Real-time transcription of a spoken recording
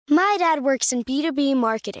My dad works in B2B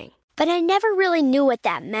marketing, but I never really knew what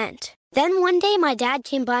that meant. Then one day, my dad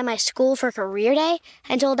came by my school for career day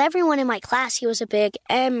and told everyone in my class he was a big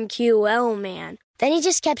MQL man. Then he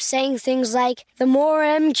just kept saying things like, the more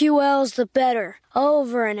MQLs, the better,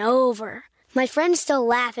 over and over. My friends still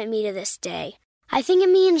laugh at me to this day. I think it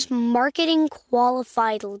means marketing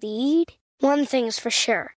qualified lead. One thing's for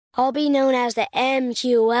sure. I'll be known as the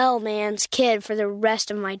MQL man's kid for the rest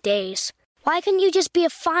of my days. Why couldn't you just be a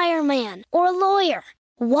fireman or a lawyer?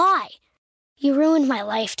 Why? You ruined my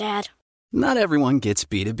life, Dad. Not everyone gets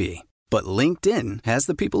B2B, but LinkedIn has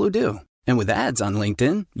the people who do. And with ads on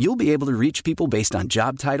LinkedIn, you'll be able to reach people based on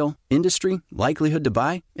job title, industry, likelihood to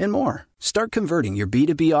buy, and more. Start converting your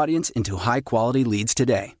B2B audience into high-quality leads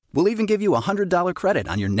today. We'll even give you a $100 credit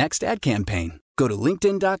on your next ad campaign. Go to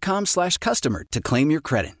linkedin.com/customer to claim your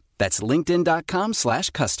credit. That's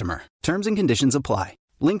linkedin.com/customer. Terms and conditions apply.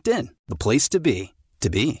 LinkedIn, the place to be, to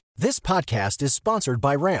be. This podcast is sponsored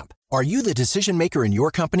by Ramp. Are you the decision maker in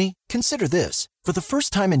your company? Consider this. For the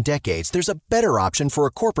first time in decades, there's a better option for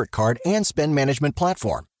a corporate card and spend management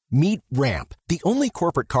platform. Meet Ramp, the only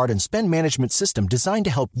corporate card and spend management system designed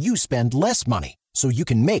to help you spend less money so you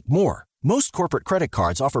can make more. Most corporate credit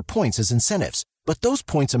cards offer points as incentives, but those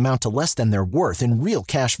points amount to less than their worth in real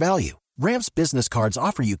cash value. Ramp's business cards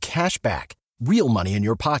offer you cash back, real money in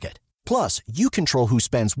your pocket. Plus, you control who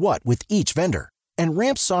spends what with each vendor. And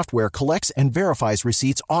Ramp's software collects and verifies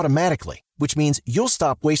receipts automatically, which means you'll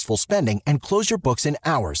stop wasteful spending and close your books in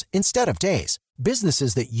hours instead of days.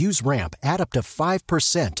 Businesses that use Ramp add up to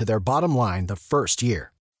 5% to their bottom line the first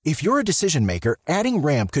year. If you're a decision maker, adding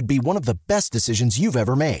Ramp could be one of the best decisions you've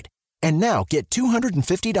ever made. And now get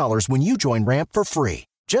 $250 when you join Ramp for free.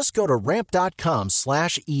 Just go to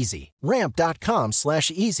ramp.com/easy.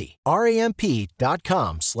 Ramp.com/easy.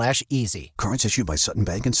 RAMP.com/easy. Cards issued by Sutton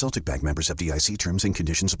Bank and Celtic Bank, members FDIC. Terms and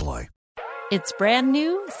conditions apply. It's brand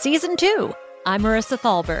new, Season 2. I'm Marissa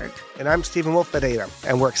Thalberg. And I'm Stephen Wolf-Bedeta.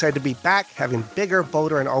 And we're excited to be back having bigger,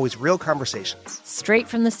 bolder, and always real conversations. Straight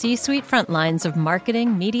from the C-suite front lines of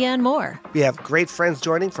marketing, media, and more. We have great friends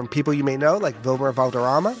joining from people you may know, like Wilmer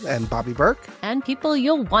Valderrama and Bobby Burke. And people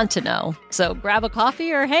you'll want to know. So grab a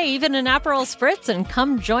coffee or, hey, even an Aperol Spritz and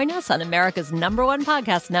come join us on America's #1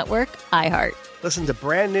 podcast network, iHeart. Listen to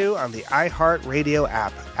Brand New on the iHeart Radio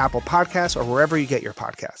app, Apple Podcasts, or wherever you get your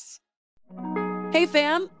podcasts. Hey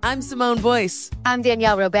fam, I'm Simone Boyce. I'm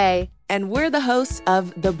Danielle Robay. And we're the hosts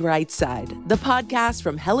of The Bright Side, the podcast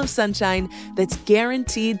from Hello Sunshine that's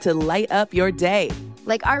guaranteed to light up your day.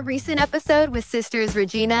 Like our recent episode with sisters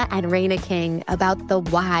Regina and Raina King about the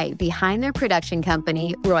why behind their production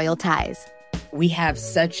company, Royal Ties. We have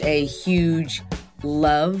such a huge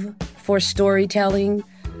love for storytelling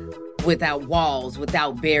without walls,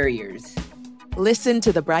 without barriers. Listen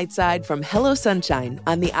to The Bright Side from Hello Sunshine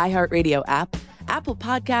on the iHeartRadio app, Apple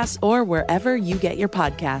Podcasts, or wherever you get your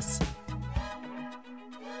podcasts.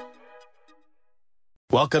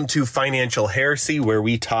 Welcome to Financial Heresy, where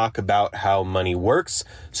we talk about how money works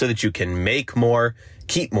so that you can make more,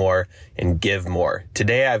 keep more, and give more.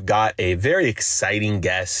 Today, I've got a very exciting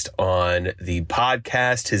guest on the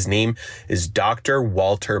podcast. His name is Dr.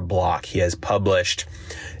 Walter Block. He has published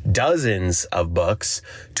dozens of books.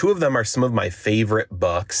 2 of them are some of my favorite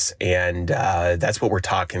books, and that's what we're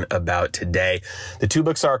talking about today. The 2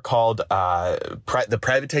 books are called The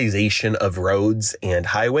Privatization of Roads and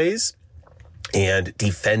Highways and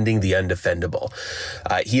Defending the Undefendable.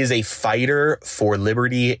 He is a fighter for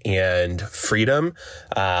liberty and freedom.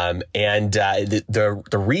 The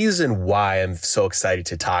reason why I'm so excited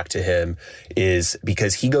to talk to him is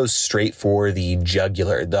because he goes straight for the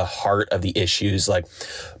jugular, the heart of the issues. Like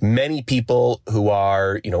many people who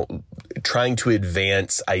are, trying to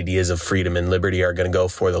advance ideas of freedom and liberty are going to go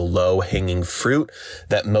for the low-hanging fruit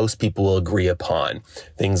that most people will agree upon.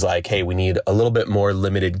 Things like, hey, we need a little bit more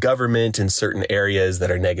limited government in certain areas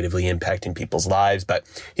that are negatively impacting people's lives. But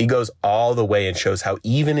he goes all the way and shows how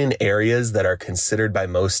even in areas that are considered by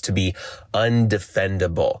most to be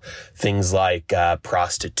undefendable, things like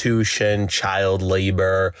prostitution, child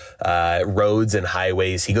labor, roads and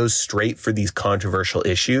highways, he goes straight for these controversial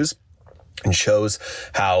issues and shows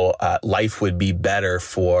how life would be better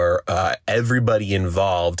for everybody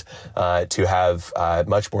involved to have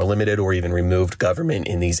much more limited or even removed government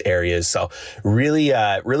in these areas. So really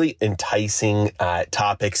enticing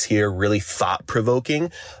topics here, really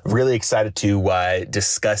thought-provoking. Really excited to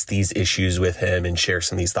discuss these issues with him and share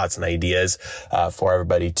some of these thoughts and ideas for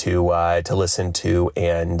everybody to listen to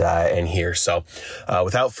and hear. So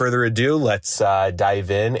without further ado, let's dive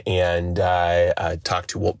in and talk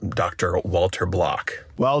to Dr. Walter Block.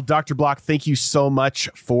 Well, Dr. Block, thank you so much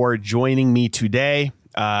for joining me today.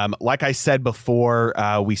 Like I said before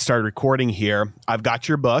we started recording here, I've got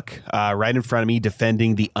your book right in front of me,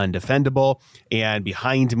 Defending the Undefendable, and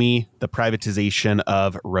behind me, The Privatization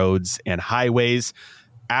of Roads and Highways.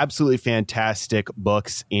 Absolutely fantastic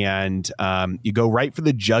books, and you go right for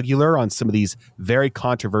the jugular on some of these very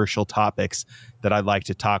controversial topics that I'd like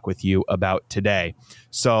to talk with you about today.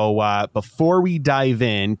 So before we dive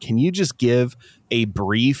in, can you just give a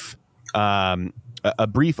brief overview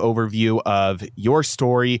of your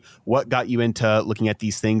story, what got you into looking at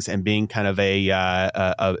these things and being kind of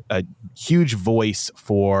a huge voice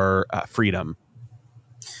for freedom?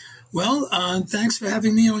 Well, thanks for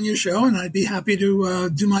having me on your show, and I'd be happy to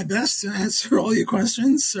do my best to answer all your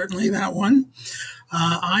questions, certainly that one.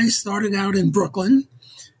 I started out in Brooklyn,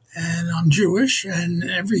 and I'm Jewish, and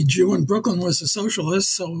every Jew in Brooklyn was a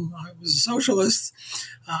socialist, so I was a socialist.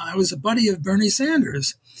 I was a buddy of Bernie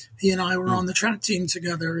Sanders. He and I were on the track team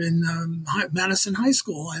together in Madison High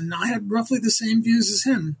School, and I had roughly the same views as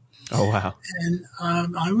him. Oh, wow. And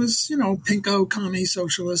I was, pinko, commie,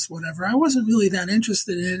 socialist, whatever. I wasn't really that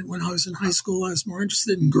interested in it when I was in high school. I was more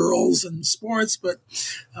interested in girls and sports, but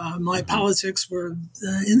my politics were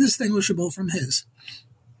indistinguishable from his.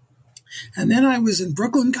 And then I was in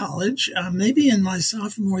Brooklyn College, maybe in my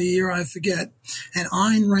sophomore year, I forget, and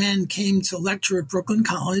Ayn Rand came to lecture at Brooklyn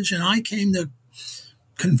College, and I came to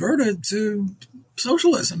converted to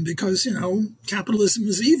socialism because, capitalism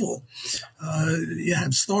is evil. You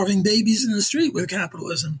have starving babies in the street with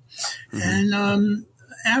capitalism. Mm-hmm. And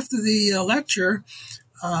after the lecture,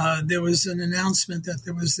 there was an announcement that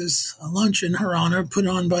there was this lunch in her honor put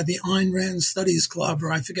on by the Ayn Rand Studies Club,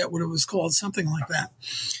 or I forget what it was called, something like that.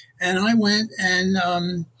 And I went, and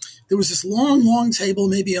there was this long, long table,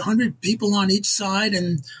 maybe 100 people on each side,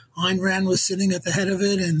 and Ayn Rand was sitting at the head of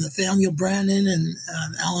it, and Nathaniel Branden and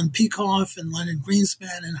Alan Peikoff and Leonard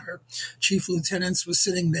Greenspan and her chief lieutenants was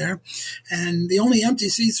sitting there. And the only empty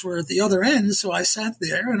seats were at the other end, so I sat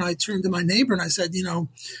there, and I turned to my neighbor, and I said,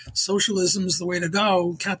 socialism is the way to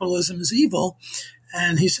go. Capitalism is evil.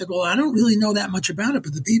 And he said, well, I don't really know that much about it,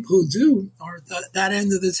 but the people who do are that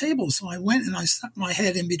end of the table. So I went and I stuck my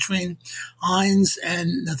head in between Ayn's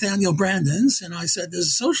and Nathaniel Branden's. And I said, there's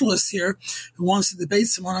a socialist here who wants to debate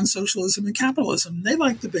someone on socialism and capitalism. They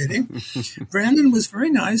like debating. Branden was very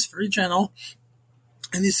nice, very gentle.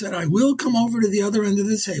 And he said, I will come over to the other end of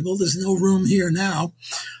the table. There's no room here now.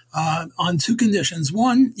 On two conditions.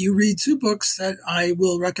 One, you read two books that I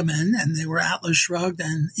will recommend, and they were Atlas Shrugged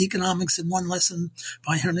and Economics in One Lesson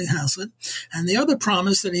by Henry Hazlitt. And the other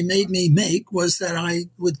promise that he made me make was that I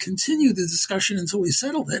would continue the discussion until we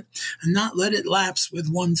settled it and not let it lapse with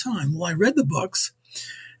one time. Well, I read the books,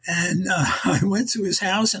 and I went to his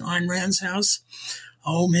house and Ayn Rand's house,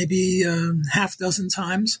 maybe half dozen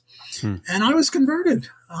times. And I was converted.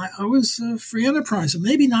 I was a free enterprise,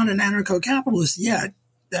 maybe not an anarcho-capitalist yet.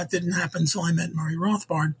 That didn't happen until I met Murray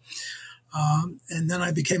Rothbard. And then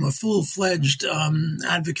I became a full-fledged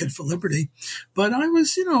advocate for liberty. But I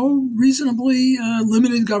was, reasonably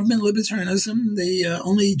limited government libertarianism. The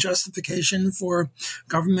only justification for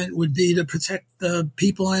government would be to protect the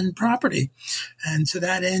people and property. And to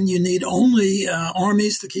that end, you need only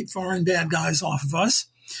armies to keep foreign bad guys off of us,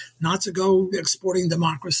 not to go exporting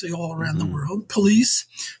democracy all around the world, police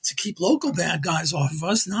to keep local bad guys off of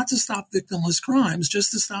us, not to stop victimless crimes,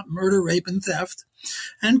 just to stop murder, rape, and theft,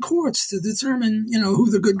 and courts to determine, who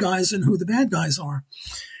the good guys and who the bad guys are.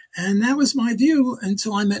 And that was my view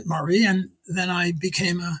until I met Murray, and then I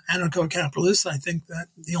became an anarcho-capitalist. I think that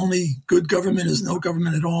the only good government is no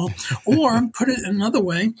government at all. Or, put it another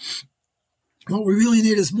way, what we really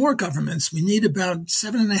need is more governments. We need about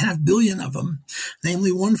 7.5 billion of them,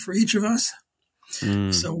 namely one for each of us.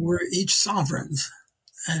 So we're each sovereigns,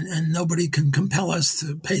 and nobody can compel us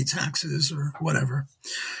to pay taxes or whatever.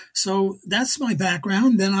 So that's my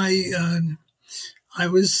background. Then I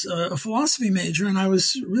was a philosophy major, and I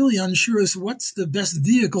was really unsure as to what's the best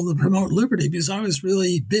vehicle to promote liberty, because I was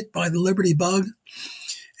really bit by the liberty bug.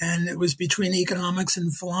 And it was between economics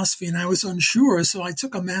and philosophy, and I was unsure. So I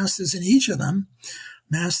took a master's in each of them,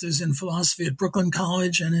 master's in philosophy at Brooklyn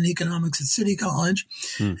College and in economics at City College.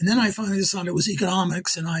 And then I finally decided it was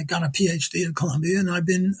economics, and I got a PhD at Columbia. And I've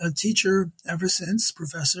been a teacher ever since,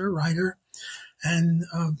 professor, writer, and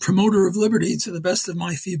promoter of liberty to the best of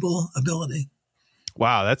my feeble ability.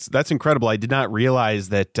 Wow, that's incredible. I did not realize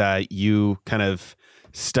that you kind of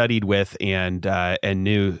studied with and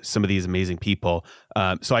knew some of these amazing people.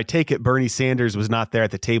 So I take it Bernie Sanders was not there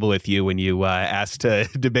at the table with you when you asked to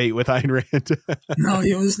debate with Ayn Rand. No,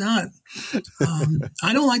 he was not.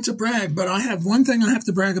 I don't like to brag, but I have one thing I have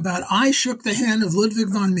to brag about. I shook the hand of Ludwig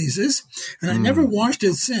von Mises, and I never washed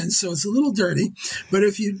it since, so it's a little dirty. But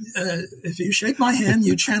if you shake my hand,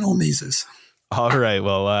 you channel Mises. All right.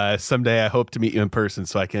 Well, someday I hope to meet you in person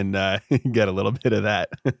so I can get a little bit of that.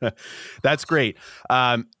 That's great.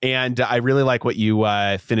 And I really like what you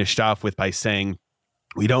finished off with by saying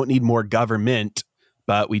we don't need more government,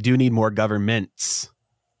 but we do need more governments.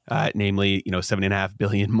 Namely, 7.5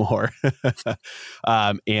 billion more.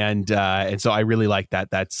 And so I really like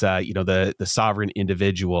that. That's, the sovereign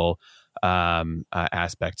individual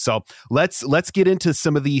aspect. So let's get into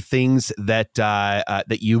some of the things that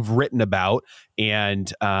you've written about.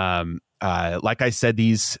 And like I said,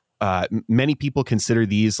 these many people consider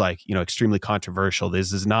these extremely controversial.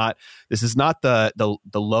 This is not the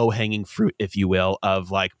low hanging fruit, if you will,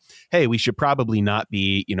 of like, hey, we should probably not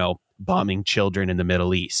be, bombing children in the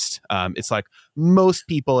Middle East. It's like most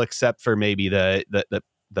people, except for maybe the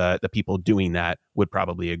people doing that, would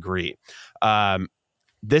probably agree.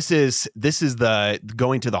 This is the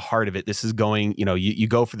going to the heart of it. This is going, you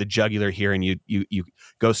go for the jugular here, and you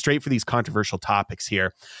go straight for these controversial topics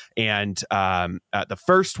here. And the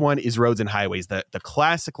first one is roads and highways, the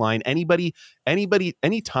classic line.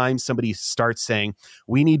 Anytime somebody starts saying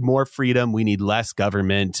we need more freedom, we need less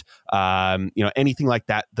government, anything like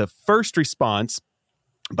that, the first response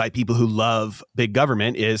by people who love big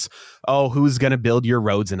government is, oh, who's going to build your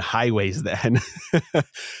roads and highways then?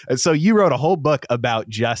 And so you wrote a whole book about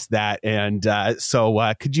just that. And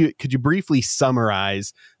so could you briefly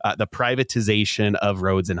summarize the privatization of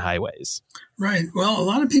roads and highways? Right. Well, a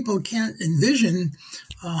lot of people can't envision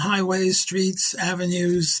highways, streets,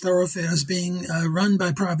 avenues, thoroughfares being run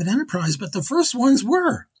by private enterprise, but the first ones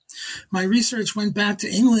were. My research went back to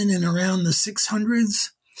England in around the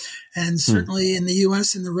 600s. And certainly in the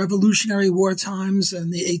U.S. in the Revolutionary War times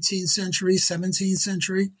and the 18th century, 17th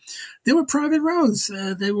century, there were private roads.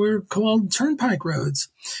 They were called turnpike roads,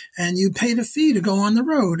 and you paid a fee to go on the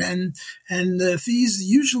road. And the fees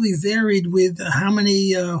usually varied with how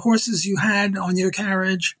many horses you had on your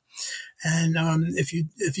carriage. And if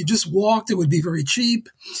you just walked, it would be very cheap.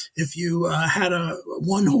 If you had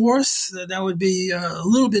one horse, that would be a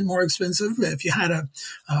little bit more expensive. If you had a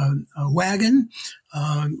wagon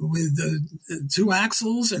with 2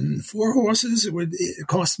 axles and 4 horses, it would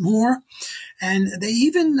cost more. And they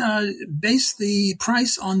even based the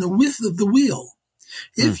price on the width of the wheel.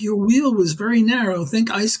 If your wheel was very narrow,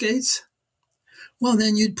 think ice skates, well,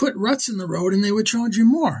 then you'd put ruts in the road and they would charge you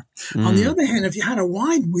more. On the other hand, if you had a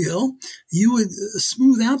wide wheel, you would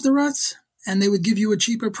smooth out the ruts and they would give you a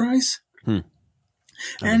cheaper price. And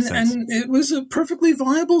it was a perfectly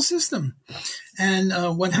viable system. And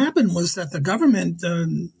what happened was that the government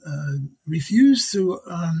refused to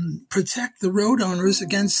protect the road owners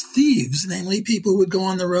against thieves, namely people who would go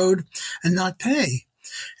on the road and not pay.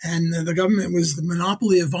 And the government was the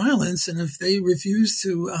monopoly of violence. And if they refused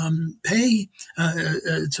to pay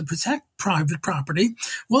to protect private property,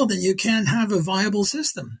 well, then you can't have a viable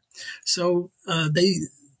system. So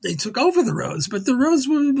they took over the roads, but the roads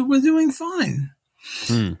were doing fine.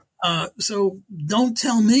 So don't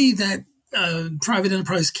tell me that private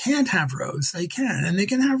enterprise can't have roads. They can, and they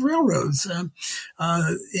can have railroads.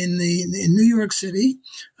 In New York City,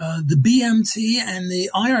 the BMT and the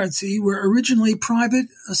IRT were originally private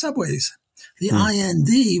subways. The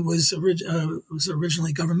IND was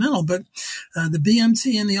originally governmental, but the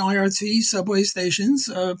BMT and the IRT subway stations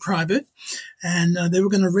private, and they were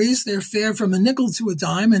going to raise their fare from a nickel to a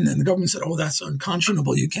dime, and then the government said, "Oh, that's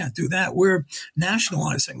unconscionable. You can't do that. We're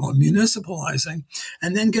nationalizing or municipalizing."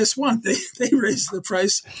 And then guess what? They raised the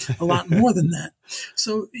price a lot more than that.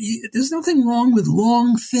 So there's nothing wrong with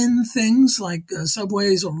long, thin things like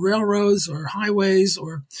subways or railroads or highways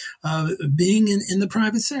or being in the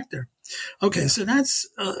private sector. Okay, so that's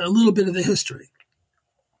a little bit of the history.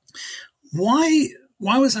 Why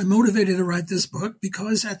was I motivated to write this book?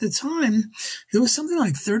 Because at the time, there was something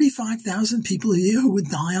like 35,000 people a year who would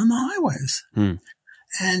die on the highways.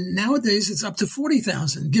 And nowadays, it's up to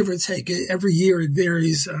 40,000, give or take. Every year it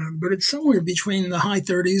varies, but it's somewhere between the high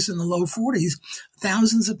 30s and the low 40s.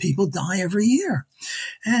 Thousands of people die every year.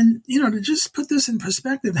 And, to just put this in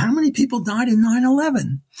perspective, how many people died in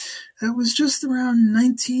 9/11? It was just around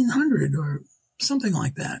 1,900 or something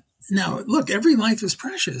like that. Now, look, every life is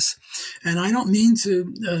precious. And I don't mean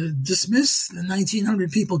to dismiss the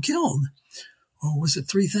 1,900 people killed. or was it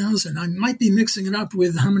 3,000? I might be mixing it up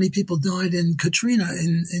with how many people died in Katrina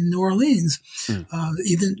in New Orleans.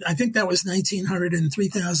 I think that was 1,900 and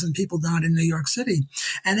 3,000 people died in New York City.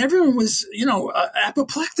 And everyone was,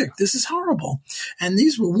 apoplectic. This is horrible. And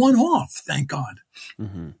these were one-off, thank God.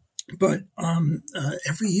 Mm-hmm. But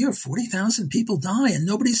every year, 40,000 people die and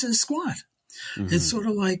nobody says squat. Mm-hmm. It's sort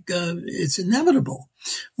of like it's inevitable.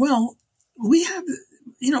 Well, we have...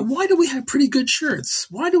 why do we have pretty good shirts?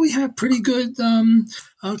 Why do we have pretty good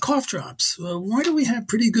cough drops? Why do we have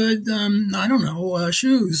pretty good,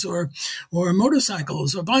 shoes or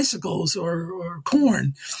motorcycles or bicycles or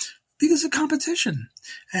corn? Because of competition.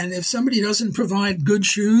 And if somebody doesn't provide good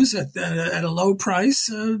shoes at a low price,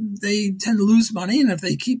 they tend to lose money. And if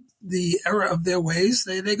they keep the error of their ways,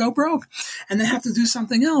 they go broke. And they have to do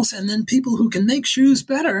something else. And then people who can make shoes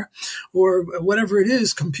better, or whatever it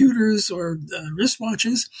is, computers or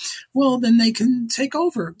wristwatches, well, then they can take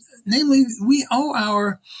over. Namely, we owe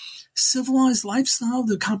our civilized lifestyle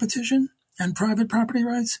to competition and private property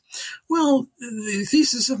rights. Well, the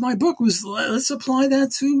thesis of my book was, let's apply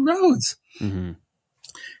that to roads. Mm-hmm.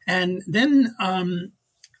 And then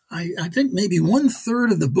I think maybe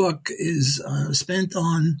 1/3 of the book is spent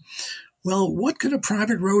on, well, what could a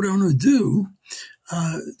private road owner do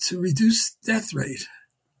to reduce death rate?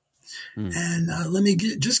 And let me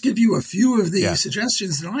just give you a few of the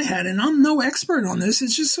suggestions that I had. And I'm no expert on this.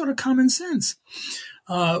 It's just sort of common sense.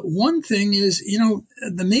 One thing is,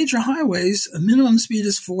 the major highways, a minimum speed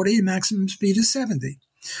is 40, maximum speed is 70.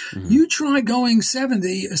 Mm-hmm. You try going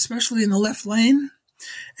 70, especially in the left lane,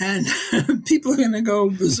 and people are going to go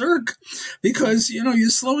berserk because, you're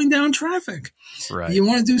slowing down traffic. Right. You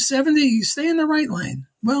want to do 70, you stay in the right lane.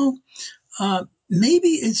 Well, maybe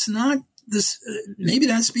it's not this. Maybe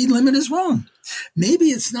that speed limit is wrong. Maybe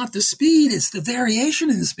it's not the speed, it's the variation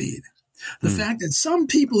in the speed. The fact that some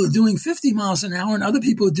people are doing 50 miles an hour and other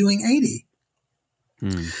people are doing 80.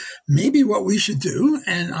 Maybe what we should do,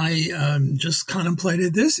 and I just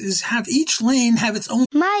contemplated this, is have each lane have its own.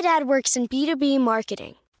 My dad works in B2B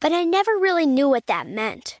marketing, but I never really knew what that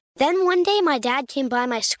meant. Then one day my dad came by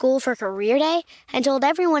my school for career day and told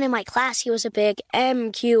everyone in my class he was a big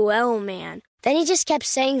MQL man. Then he just kept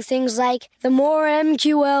saying things like, the more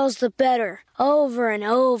MQLs, the better, over and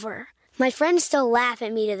over. My friends still laugh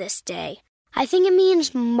at me to this day. I think it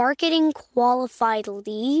means marketing qualified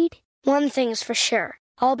lead. One thing's for sure.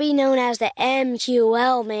 I'll be known as the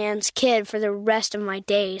MQL man's kid for the rest of my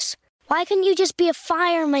days. Why couldn't you just be a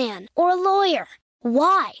fireman or a lawyer?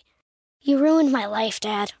 Why? You ruined my life,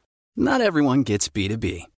 Dad. Not everyone gets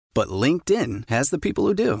B2B, but LinkedIn has the people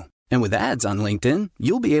who do. And with ads on LinkedIn,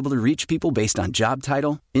 you'll be able to reach people based on job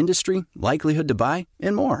title, industry, likelihood to buy,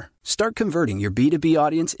 and more. Start converting your B2B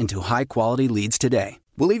audience into high-quality leads today.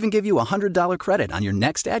 We'll even give you a $100 credit on your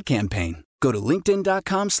next ad campaign. Go to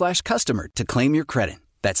linkedin.com/customer to claim your credit.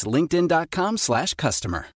 That's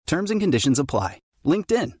linkedin.com/customer. Terms and conditions apply.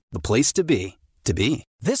 LinkedIn, the place to be, to be.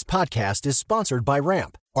 This podcast is sponsored by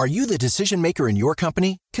Ramp. Are you the decision maker in your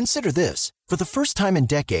company? Consider this. For the first time in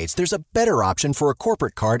decades, there's a better option for a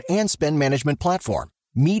corporate card and spend management platform.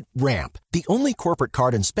 Meet Ramp, the only corporate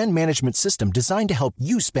card and spend management system designed to help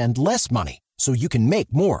you spend less money so you can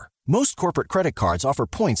make more. Most corporate credit cards offer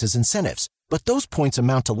points as incentives, but those points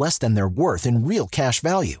amount to less than their worth in real cash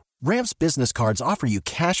value. Ramp's business cards offer you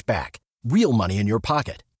cash back, real money in your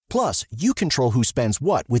pocket. Plus, you control who spends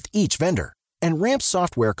what with each vendor. And Ramp's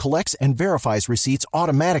software collects and verifies receipts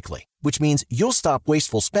automatically, which means you'll stop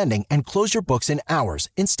wasteful spending and close your books in hours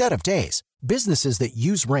instead of days. Businesses that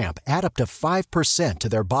use Ramp add up to 5% to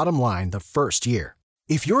their bottom line the first year.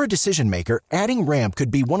 If you're a decision maker, adding Ramp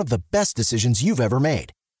could be one of the best decisions you've ever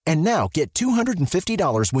made. And now get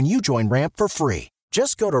 $250 when you join Ramp for free.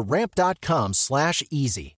 Just go to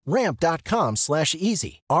ramp.com/easy.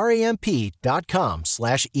 Ramp.com/easy. RAMP.com/easy.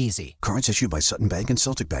 Cards issued by Sutton Bank and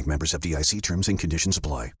Celtic Bank, members FDIC. Terms and conditions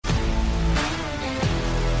apply.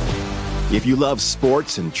 If you love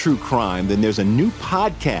sports and true crime, then there's a new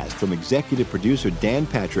podcast from executive producer Dan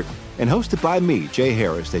Patrick and hosted by me, Jay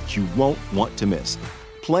Harris, that you won't want to miss.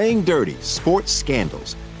 Playing Dirty: Sports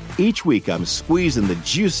Scandals. Each week, I'm squeezing the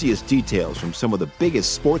juiciest details from some of the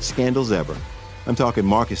biggest sports scandals ever. I'm talking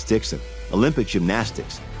Marcus Dixon, Olympic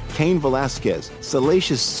gymnastics, Cain Velasquez,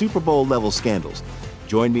 salacious Super Bowl-level scandals.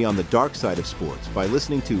 Join me on the dark side of sports by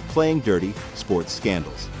listening to Playing Dirty: Sports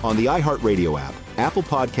Scandals on the iHeartRadio app, Apple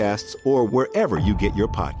Podcasts, or wherever you get your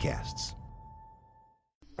podcasts.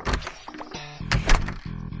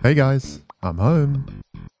 Hey guys, I'm home.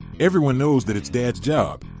 Everyone knows that it's Dad's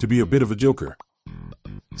job to be a bit of a joker.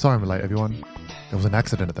 Sorry I'm late, everyone. There was an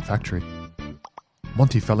accident at the factory.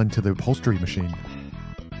 Monty fell into the upholstery machine.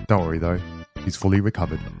 Don't worry though, He's fully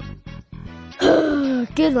recovered.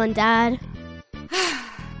 Good one, Dad.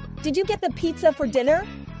 Did you get the pizza for dinner?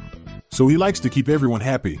 So he likes to keep everyone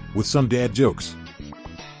happy with some dad jokes.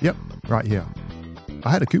 Yep, right here.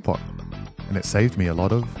 I had a coupon, and it saved me a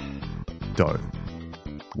lot of dough.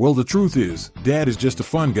 Well, the truth is, Dad is just a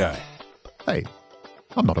fun guy. Hey,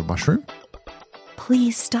 I'm not a mushroom.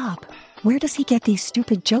 Please stop. Where does he get these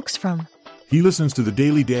stupid jokes from? He listens to the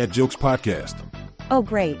Daily Dad Jokes podcast. Oh,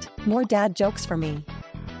 great. More dad jokes for me.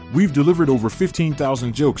 We've delivered over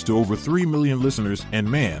 15,000 jokes to over 3 million listeners, and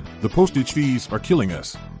man, the postage fees are killing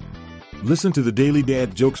us. Listen to the Daily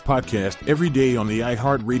Dad Jokes podcast every day on the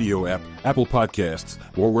iHeartRadio app, Apple Podcasts,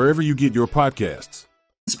 or wherever you get your podcasts.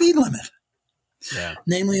 Speed limit. Yeah.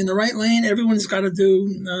 Namely, in the right lane, everyone's got to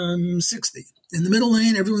do 60. In the middle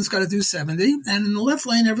lane, everyone's got to do 70. And in the left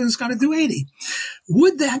lane, everyone's got to do 80.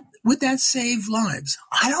 Would that save lives?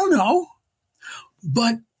 I don't know.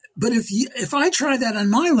 But if I tried that on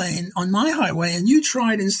my lane, on my highway, and you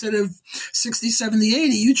tried instead of 60, 70,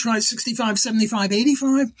 80, you tried 65, 75,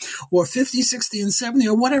 85, or 50, 60, and 70,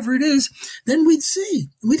 or whatever it is, then we'd see.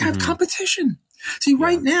 We'd have competition. See,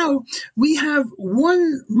 right now, we have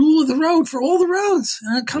one rule of the road for all the roads,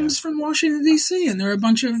 and it comes from Washington, D.C., and there are a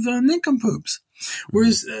bunch of nincompoops.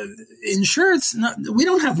 Whereas in shirts, we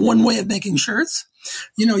don't have one way of making shirts.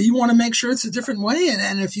 You know, you want to make shirts a different way,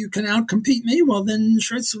 and if you can outcompete me, well, then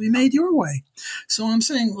shirts will be made your way. So I'm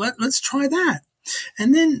saying, let's try that.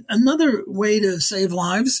 And then another way to save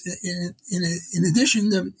lives, in addition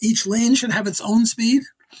to each lane should have its own speed.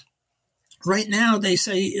 Right now, they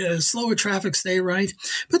say slower traffic, stay right,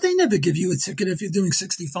 but they never give you a ticket if you're doing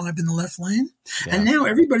 65 in the left lane. Yeah. And now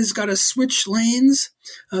everybody's got to switch lanes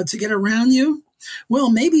to get around you. Well,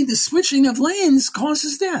 maybe the switching of lanes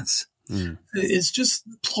causes deaths. It's just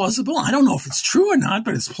plausible. I don't know if it's true or not,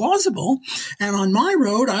 but it's plausible. And on my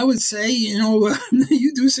road, I would say,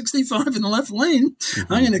 you do 65 in the left lane,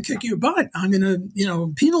 I'm going to kick your butt. I'm going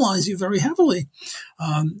to, penalize you very heavily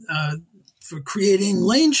for creating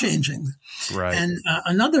lane changing. Right. And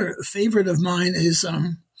another favorite of mine is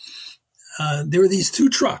there are these two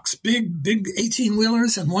trucks, big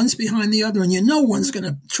 18-wheelers, and one's behind the other, and one's going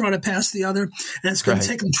to try to pass the other, and it's going to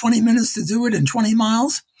take them 20 minutes to do it in 20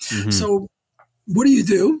 miles. So what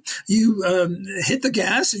do? You hit the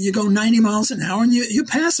gas, and you go 90 miles an hour, and you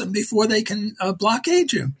pass them before they can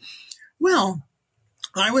blockade you. Well,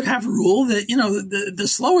 I would have a rule that, the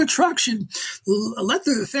slower truck should let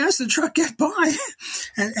the faster truck get by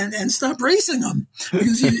and stop racing them,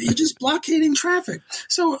 because you're just blockading traffic.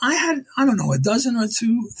 So I had, a dozen or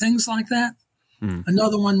two things like that.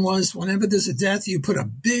 Another one was, whenever there's a death, you put a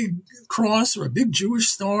big cross or a big Jewish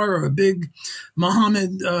star or a big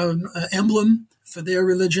Muhammad emblem for their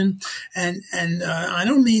religion. And I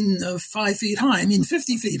don't mean 5 feet high. I mean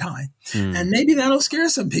 50 feet high. And maybe that'll scare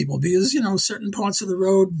some people because, certain parts of the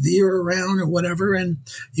road veer around or whatever, and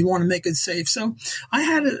you want to make it safe. So I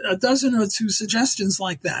had a dozen or two suggestions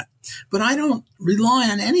like that. But I don't rely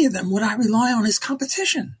on any of them. What I rely on is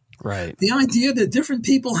competition. Right. The idea that different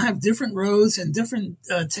people have different roads and different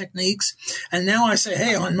techniques. And now I say,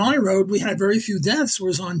 hey, on my road, we had very few deaths,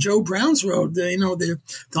 whereas on Joe Brown's road, they're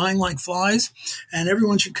dying like flies, and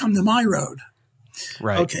everyone should come to my road.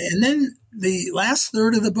 Right. Okay. And then the last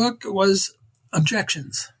third of the book was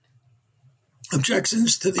objections.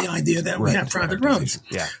 Objections to the idea that we have private roads.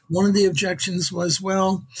 Yeah. One of the objections was,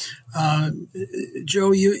 well,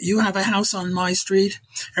 Joe, you have a house on my street.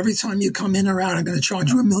 Every time you come in or out, I'm going to charge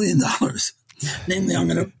you $1 million. Namely, I'm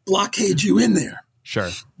going to blockade you in there.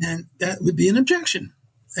 Sure. And that would be an objection.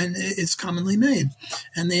 And it's commonly made.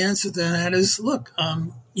 And the answer to that is, look,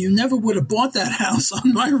 you never would have bought that house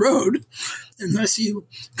on my road unless you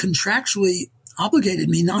contractually obligated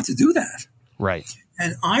me not to do that. Right.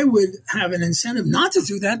 And I would have an incentive not to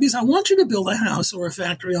do that because I want you to build a house or a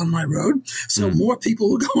factory on my road so more people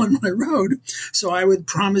will go on my road. So I would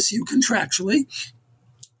promise you contractually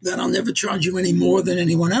that I'll never charge you any more than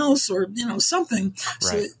anyone else or, something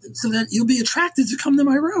so that you'll be attracted to come to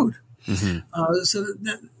my road.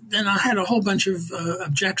 Then I had a whole bunch of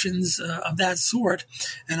objections of that sort,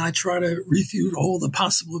 and I try to refute all the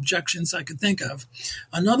possible objections I could think of.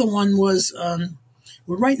 Another one was,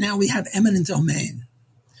 right now we have eminent domain.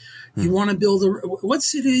 You want to build what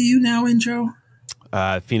city are you now in, Joe?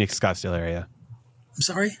 Phoenix, Scottsdale area. I'm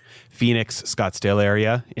sorry? Phoenix, Scottsdale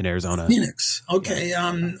area in Arizona. Phoenix. Okay. Yeah.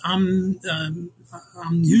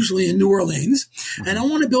 I'm usually in New Orleans, and I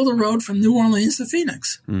want to build a road from New Orleans to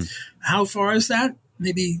Phoenix. How far is that?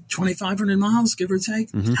 Maybe 2,500 miles, give or take.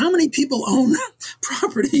 How many people own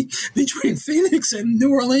property between Phoenix and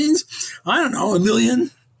New Orleans? I don't know, 1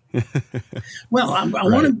 million. Well, I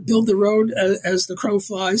want to build the road as the crow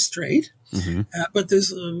flies straight, but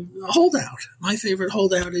there's a holdout. My favorite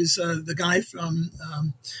holdout is the guy from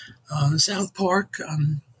South Park.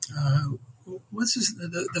 What's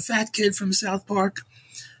the fat kid from South Park?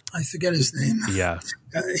 I forget his name. Yeah.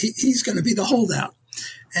 He's going to be the holdout.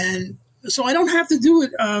 And so I don't have to do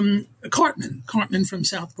it. Cartman from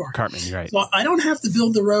South Park. Cartman, right. So I don't have to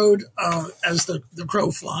build the road as the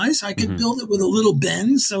crow flies. I could build it with a little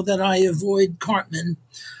bend so that I avoid Cartman,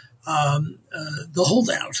 the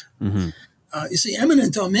holdout. You see,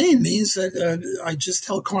 eminent domain means that I just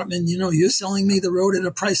tell Cartman, you're selling me the road at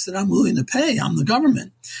a price that I'm willing to pay. I'm the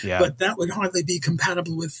government. Yeah. But that would hardly be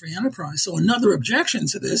compatible with free enterprise. So another objection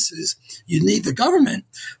to this is you need the government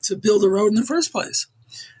to build a road in the first place.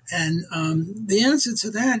 And the answer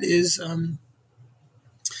to that is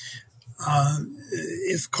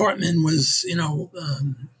if Cartman was,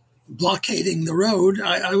 blockading the road,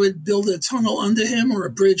 I would build a tunnel under him or a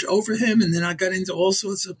bridge over him. And then I got into all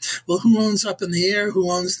sorts of, who owns up in the air? Who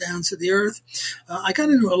owns down to the earth? I got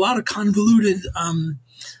into a lot of convoluted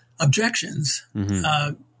objections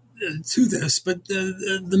to this, but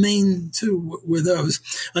the main two were those.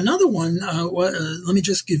 Another one, let me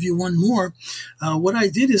just give you one more. What I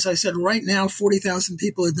did is I said, right now, 40,000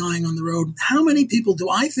 people are dying on the road. How many people do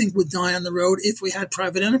I think would die on the road if we had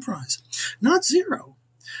private enterprise? Not zero.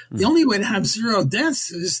 The only way to have zero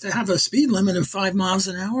deaths is to have a speed limit of 5 miles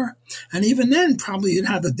an hour. And even then, probably you'd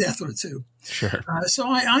have a death or two. Sure. So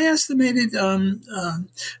I estimated, what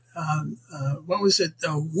was it?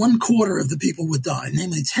 1/4 of the people would die.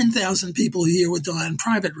 Namely, 10,000 people a year would die on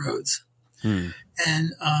private roads. And,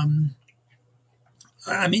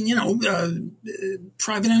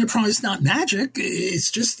 private enterprise is not magic. It's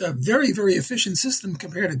just a very, very efficient system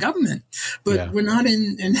compared to government. But we're not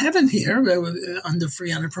in heaven here. Under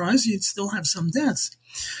free enterprise, you'd still have some deaths.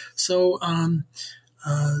 So I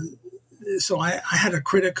had a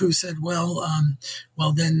critic who said,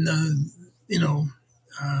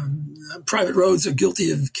 private roads are guilty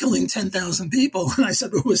of killing 10,000 people. And I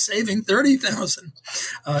said, we're saving 30,000.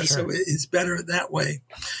 Sure. So it's better that way.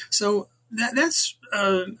 So that's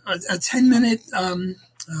a 10-minute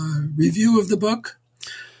review of the book,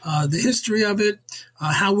 the history of it,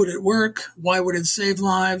 how would it work, why would it save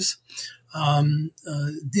lives,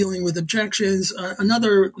 dealing with objections.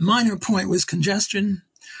 Another minor point was congestion.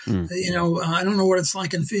 I don't know what it's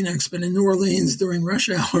like in Phoenix, but in New Orleans during rush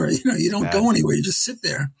hour, you don't go anywhere. You just sit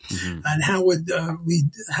there. And how would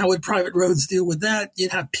private roads deal with that?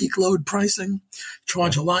 You'd have peak load pricing,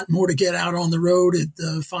 charge a lot more to get out on the road at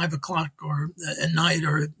 5 o'clock or at night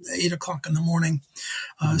or at 8 o'clock in the morning.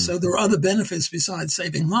 So there are other benefits besides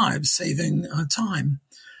saving lives, saving time.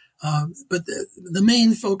 But the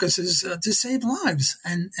main focus is to save lives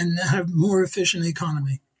and have more efficient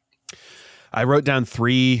economy. I wrote down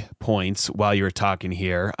 3 points while you were talking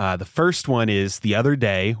here. The first one is the other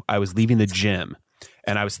day I was leaving the gym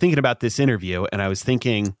and I was thinking about this interview and I was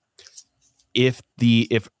thinking if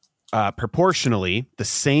proportionally the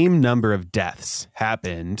same number of deaths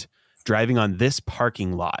happened driving on this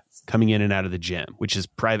parking lot coming in and out of the gym, which is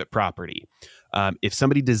private property. If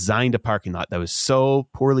somebody designed a parking lot that was so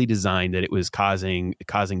poorly designed that it was causing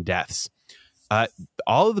deaths,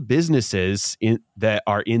 all of the businesses that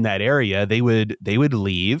are in that area, they would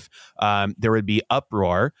leave. There would be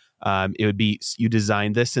uproar. It would be, you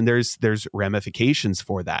designed this, and there's ramifications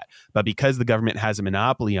for that. But because the government has a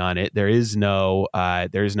monopoly on it, there is no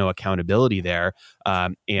accountability there.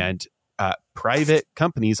 And private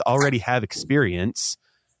companies already have experience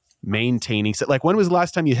maintaining. So, like, when was the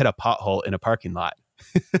last time you hit a pothole in a parking lot?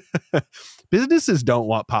 Businesses don't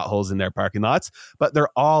want potholes in their parking lots, but they're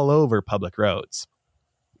all over public roads.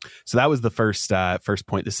 So that was the first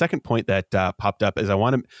point. The second point that popped up is I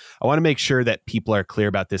want to make sure that people are clear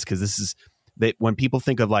about this, because this is that when people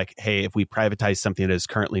think of like, hey, if we privatize something that is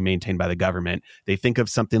currently maintained by the government, they think of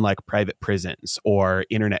something like private prisons or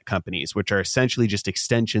internet companies, which are essentially just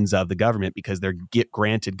extensions of the government because they're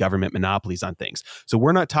granted government monopolies on things. So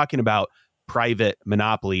we're not talking about private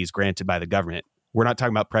monopolies granted by the government. We're not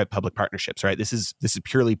talking about private-public partnerships, right? This is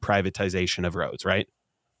purely privatization of roads, right?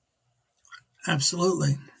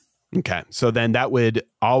 Absolutely. Okay. So then that would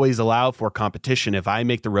always allow for competition. If I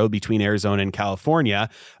make the road between Arizona and California,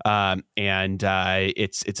 and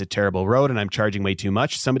it's a terrible road and I'm charging way too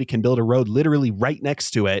much, somebody can build a road literally right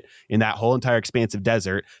next to it in that whole entire expanse of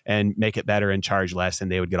desert and make it better and charge less,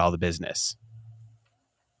 and they would get all the business.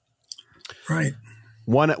 Right.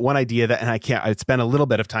 One idea that, and I can't, it's been a little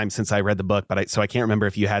bit of time since I read the book, so I can't remember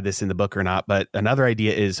if you had this in the book or not, but another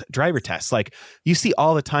idea is driver tests. Like you see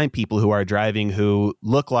all the time people who are driving who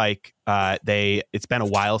look like it's been a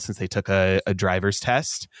while since they took a driver's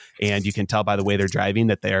test, and you can tell by the way they're driving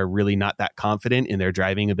that they're really not that confident in their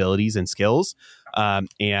driving abilities and skills.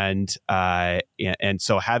 And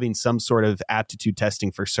so having some sort of aptitude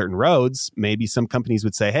testing for certain roads, maybe some companies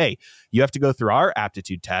would say, hey, you have to go through our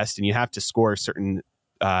aptitude test and you have to score a certain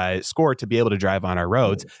score to be able to drive on our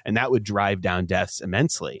roads. And that would drive down deaths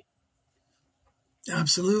immensely.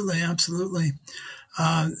 Absolutely. Absolutely.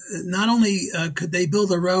 Not only could they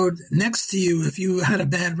build a road next to you if you had a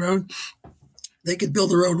bad road, they could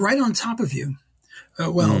build a road right on top of you.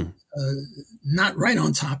 Not right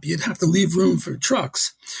on top. You'd have to leave room for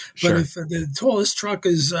trucks. But if the tallest truck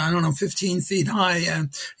is, 15 feet high,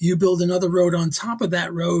 you build another road on top of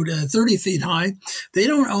that road, 30 feet high, they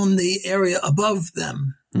don't own the area above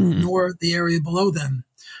them, nor the area below them.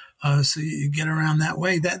 So you get around that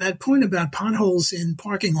way. That point about potholes in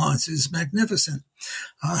parking lots is magnificent.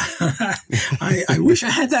 I wish I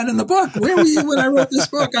had that in the book. Where were you when I wrote this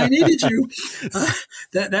book? I needed you.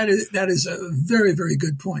 That is a very, very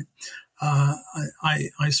good point.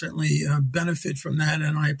 I certainly benefit from that,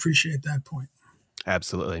 and I appreciate that point.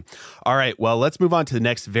 Absolutely. All right. Well, let's move on to the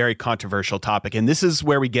next very controversial topic. And this is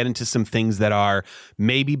where we get into some things that are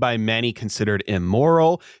maybe by many considered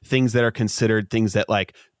immoral, things that are considered things that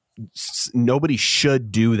like nobody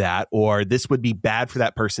should do that, or this would be bad for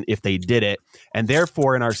that person if they did it. And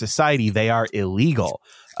therefore, in our society, they are illegal.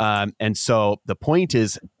 And so the point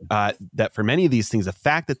is that for many of these things, the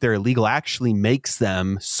fact that they're illegal actually makes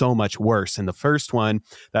them so much worse. And the first one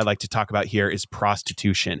that I'd like to talk about here is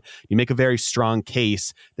prostitution. You make a very strong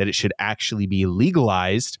case that it should actually be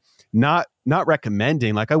legalized, not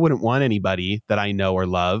recommending, like I wouldn't want anybody that I know or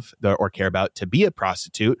love or care about to be a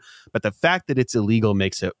prostitute, but the fact that it's illegal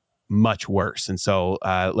makes it much worse. And so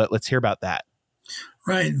let's hear about that.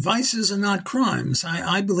 Right. Vices are not crimes.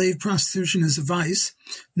 I believe prostitution is a vice,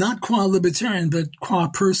 not qua libertarian, but qua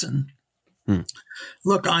person.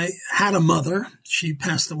 Look, I had a mother. She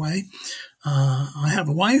passed away. I have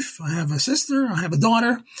a wife. I have a sister. I have a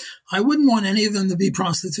daughter. I wouldn't want any of them to be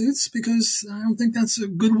prostitutes because I don't think that's a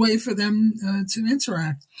good way for them to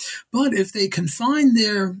interact. But if they confine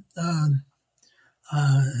their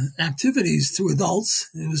activities to adults,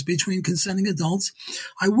 it was between consenting adults,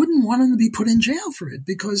 I wouldn't want them to be put in jail for it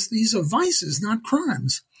because these are vices, not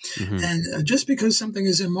crimes. And just because something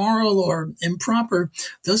is immoral or improper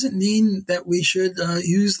doesn't mean that we should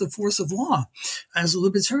use the force of law. As a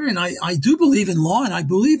libertarian, I do believe in law, and I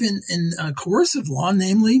believe in coercive law,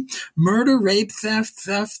 namely murder, rape, theft,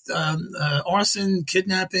 arson,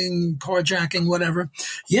 kidnapping, carjacking, whatever.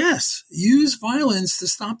 Yes, use violence to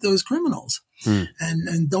stop those criminals.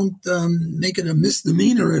 And don't make it a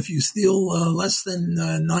misdemeanor if you steal less than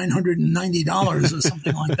 $990 or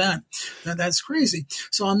something like that. That's crazy.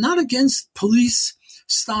 So I'm not against police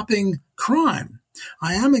stopping crime.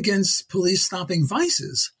 I am against police stopping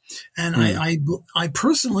vices. And I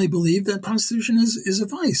personally believe that prostitution is a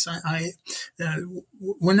vice.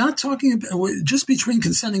 We're not talking about just between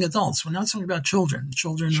consenting adults. We're not talking about children.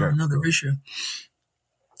 Children are another issue.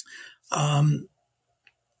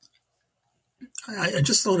 I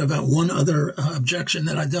just thought about one other objection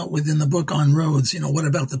that I dealt with in the book on roads. What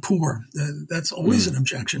about the poor? That's always an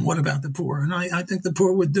objection. What about the poor? And I think the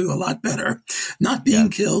poor would do a lot better not being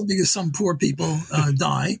killed because some poor people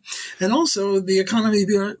die. And also the economy would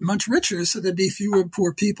be much richer, so there'd be fewer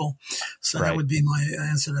poor people. So that would be my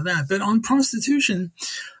answer to that. But on prostitution,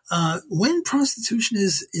 when prostitution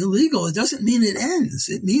is illegal, it doesn't mean it ends.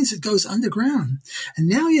 It means it goes underground. And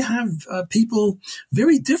now you have people,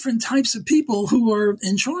 very different types of people who are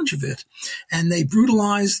in charge of it. And they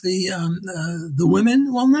brutalize the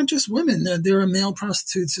women. Well, not just women. There are male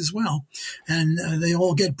prostitutes as well. And they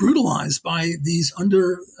all get brutalized by these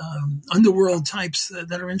underworld types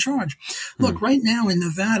that are in charge. Look, right now in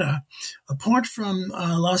Nevada, apart from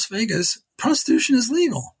Las Vegas, prostitution is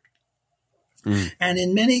legal. And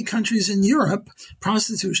in many countries in Europe,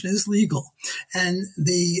 prostitution is legal. And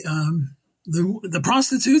the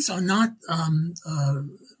prostitutes are not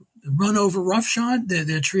run over roughshod.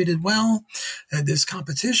 They're treated well. There's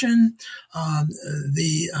competition.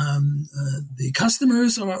 The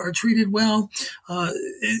customers are treated well.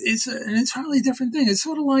 It's an entirely different thing. It's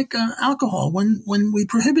sort of like alcohol. When we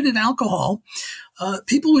prohibited alcohol,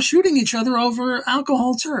 people were shooting each other over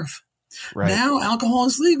alcohol turf. Right. Now alcohol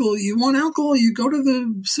is legal. You want alcohol, you go to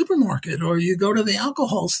the supermarket or you go to the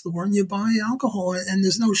alcohol store and you buy alcohol, and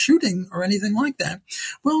there's no shooting or anything like that.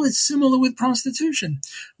 Well, it's similar with prostitution.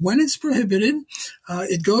 When it's prohibited,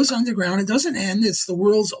 it goes underground. It doesn't end. It's the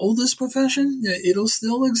world's oldest profession. It'll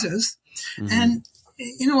still exist. Mm-hmm. And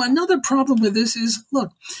another problem with this is,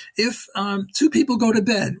 look, if two people go to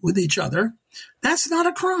bed with each other, that's not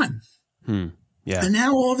a crime. Yeah. And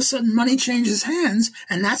now all of a sudden money changes hands,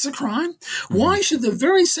 and that's a crime? Mm-hmm. Why should the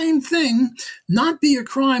very same thing not be a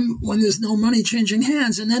crime when there's no money changing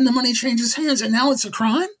hands, and then the money changes hands and now it's a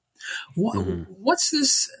crime? What's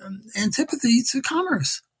this antipathy to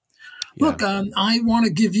commerce? Yeah. Look, I want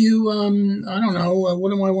to give you, I don't know, what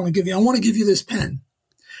do I want to give you? I want to give you this pen,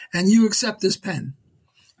 and you accept this pen,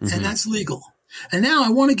 and that's legal. And now I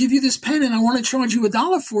want to give you this pen, and I want to charge you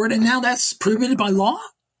 $1 for it, and now that's prohibited by law?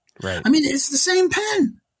 Right. I mean, it's the same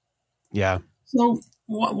pen. Yeah. So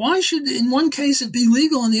why should in one case it be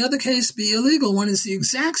legal and the other case be illegal when it's the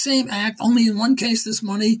exact same act, only in one case there's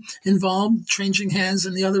money involved, changing hands,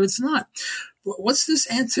 and the other it's not? What's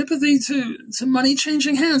this antipathy to money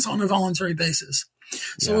changing hands on a voluntary basis?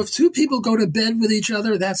 So if two people go to bed with each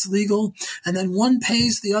other, that's legal, and then one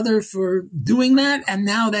pays the other for doing that, and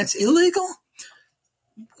now that's illegal?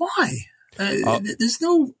 Why? There's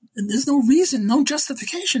no reason, no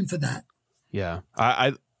justification for that. Yeah.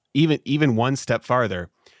 I even one step farther.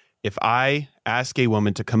 If I ask a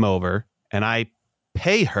woman to come over and I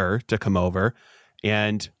pay her to come over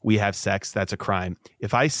and we have sex, that's a crime.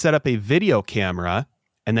 If I set up a video camera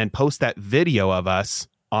and then post that video of us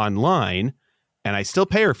online and I still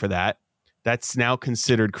pay her for that, that's now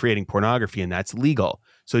considered creating pornography, and that's legal.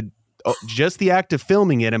 So just the act of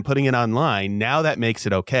filming it and putting it online, now that makes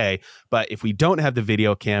it okay. But if we don't have the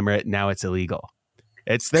video camera, now it's illegal.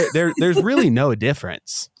 It's there's really no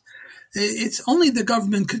difference. It's only the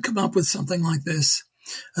government could come up with something like this.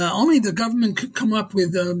 Only the government could come up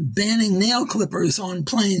with banning nail clippers on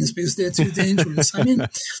planes because they're too dangerous. I mean,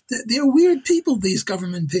 they're weird people, these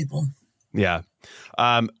government people. Yeah.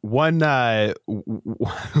 One other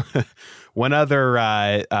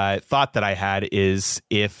thought that I had is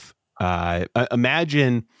if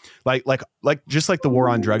imagine like just like the war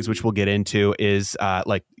on drugs, which we'll get into, is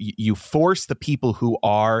like you force the people who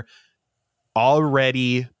are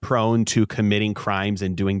already prone to committing crimes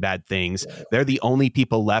and doing bad things. They're the only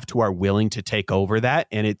people left who are willing to take over that.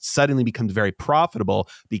 And it suddenly becomes very profitable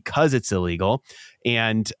because it's illegal.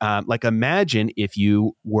 And like imagine if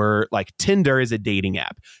you were like Tinder is a dating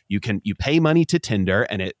app. You pay money to Tinder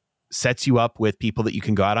and it sets you up with people that you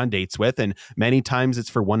can go out on dates with. And many times it's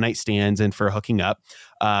for one night stands and for hooking up.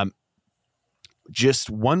 Just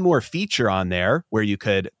one more feature on there where you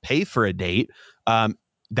could pay for a date.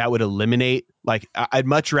 That would eliminate, like, I'd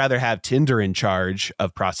much rather have Tinder in charge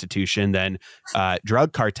of prostitution than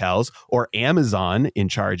drug cartels, or Amazon in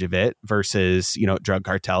charge of it versus, drug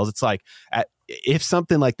cartels. It's like, if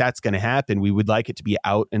something like that's going to happen, we would like it to be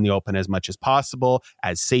out in the open as much as possible,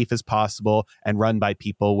 as safe as possible, and run by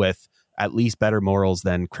people with at least better morals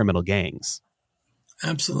than criminal gangs.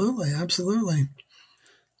 Absolutely. Absolutely.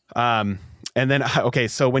 And then, okay,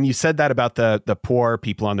 so when you said that about the poor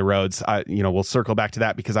people on the roads, we'll circle back to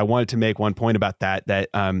that because I wanted to make one point about that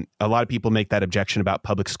a lot of people make that objection about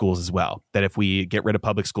public schools as well, that if we get rid of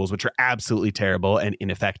public schools, which are absolutely terrible and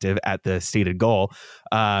ineffective at the stated goal,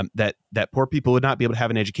 that poor people would not be able to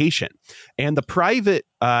have an education. And the private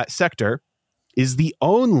sector is the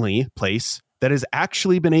only place that has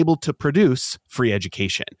actually been able to produce free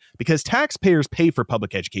education, because taxpayers pay for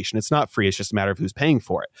public education. It's not free. It's just a matter of who's paying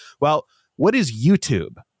for it. Well, what is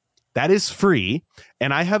YouTube? That is free.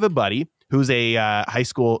 And I have a buddy who's a high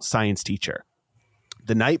school science teacher.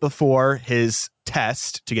 The night before his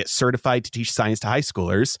test to get certified to teach science to high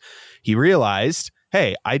schoolers, he realized,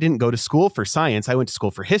 hey, I didn't go to school for science. I went to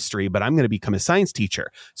school for history, but I'm going to become a science teacher.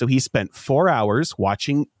 So he spent 4 hours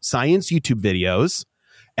watching science YouTube videos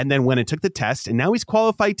and then went and took the test. And now he's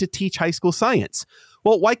qualified to teach high school science.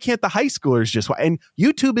 Well, why can't the high schoolers just, and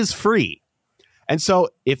YouTube is free. And so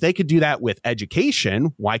if they could do that with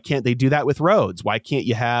education, why can't they do that with roads? Why can't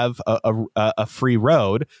you have a free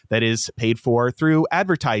road that is paid for through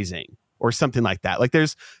advertising or something like that? Like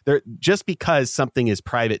just because something is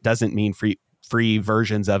private doesn't mean free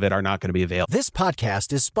versions of it are not going to be available. This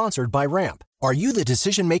podcast is sponsored by Ramp. Are you the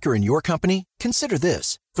decision maker in your company? Consider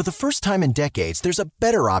this. For the first time in decades, there's a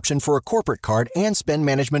better option for a corporate card and spend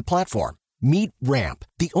management platform. Meet Ramp,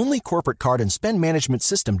 the only corporate card and spend management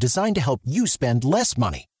system designed to help you spend less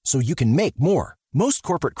money so you can make more. Most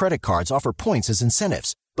corporate credit cards offer points as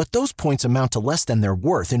incentives, but those points amount to less than their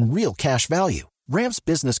worth in real cash value. Ramp's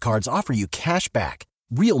business cards offer you cash back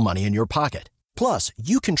real money in your pocket. Plus,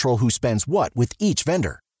 you control who spends what with each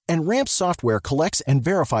vendor. And Ramp software collects and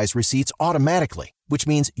verifies receipts automatically, which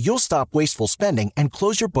means you'll stop wasteful spending and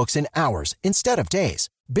close your books in hours instead of days.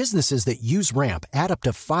 Businesses that use Ramp add up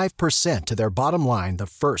to 5% to their bottom line the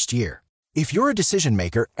first year. If you're a decision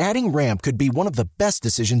maker, adding Ramp could be one of the best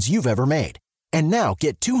decisions you've ever made. And now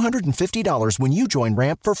get $250 when you join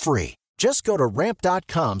Ramp for free. Just go to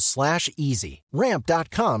ramp.com/easy.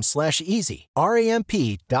 Ramp.com/easy.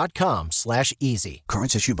 RAMP.com/easy.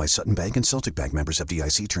 Cards issued by Sutton Bank and Celtic Bank, members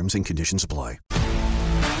FDIC. Terms and conditions apply.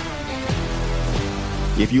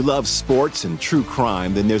 If you love sports and true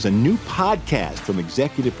crime, then there's a new podcast from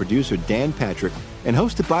executive producer Dan Patrick and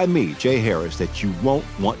hosted by me, Jay Harris, that you won't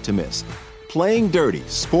want to miss. Playing Dirty: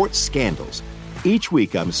 Sports Scandals. Each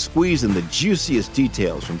week, I'm squeezing the juiciest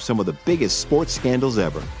details from some of the biggest sports scandals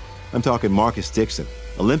ever. I'm talking Marcus Dixon,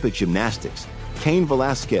 Olympic gymnastics, Cain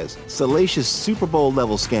Velasquez, salacious Super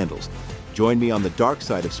Bowl-level scandals. Join me on the dark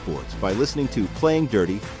side of sports by listening to Playing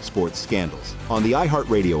Dirty: Sports Scandals on the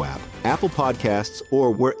iHeartRadio app, Apple Podcasts,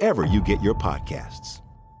 or wherever you get your podcasts.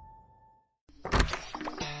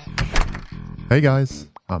 Hey guys,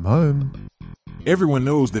 I'm home. Everyone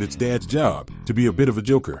knows that it's Dad's job to be a bit of a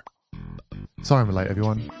joker. Sorry I'm late,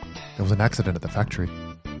 everyone. There was an accident at the factory.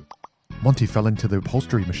 Monty fell into the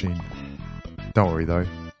upholstery machine. Don't worry though,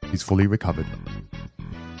 he's fully recovered.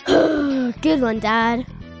 Good one, Dad.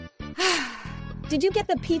 Did you get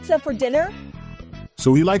the pizza for dinner?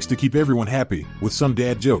 So he likes to keep everyone happy with some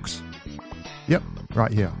dad jokes. Yep,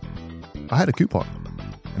 right here. I had a coupon,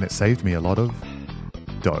 and it saved me a lot of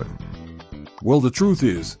dough. Well, the truth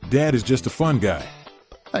is, Dad is just a fun guy.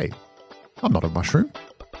 Hey, I'm not a mushroom.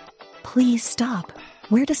 Please stop.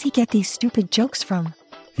 Where does he get these stupid jokes from?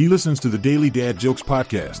 He listens to the Daily Dad Jokes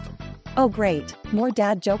podcast. Oh, great. More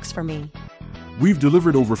dad jokes for me. We've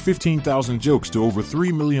delivered over 15,000 jokes to over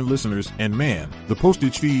 3 million listeners, and man, the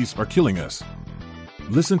postage fees are killing us.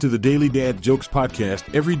 Listen to the Daily Dad Jokes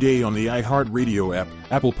podcast every day on the iHeartRadio app,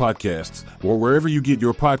 Apple Podcasts, or wherever you get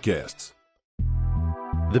your podcasts.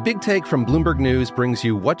 The Big Take from Bloomberg News brings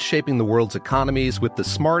you what's shaping the world's economies with the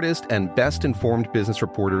smartest and best-informed business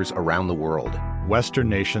reporters around the world. Western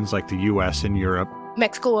nations like the U.S. and Europe.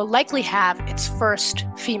 Mexico will likely have its first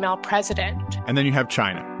female president. And then you have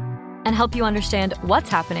China. And help you understand what's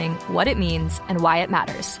happening, what it means, and why it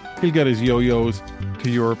matters. He'll get his yo-yos to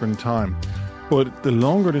Europe in time. But the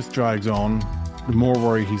longer this drags on, the more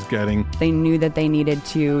worry he's getting. They knew that they needed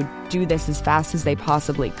to do this as fast as they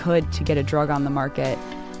possibly could to get a drug on the market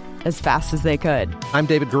as fast as they could. I'm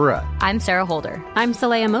David Gura. I'm Sarah Holder. I'm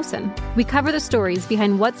Saleha Mohsen. We cover the stories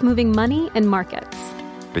behind what's moving money and markets.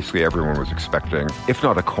 Basically, everyone was expecting, if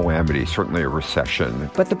not a calamity, certainly a recession.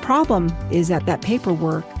 But the problem is that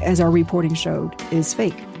paperwork, as our reporting showed, is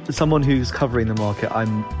fake. As someone who's covering the market,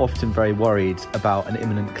 I'm often very worried about an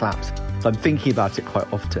imminent collapse. So I'm thinking about it quite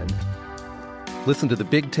often. Listen to The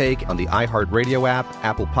Big Take on the iHeartRadio app,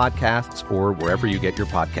 Apple Podcasts, or wherever you get your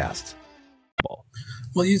podcasts.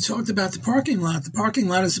 Well, you talked about the parking lot. The parking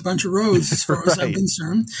lot is a bunch of roads, as far as I'm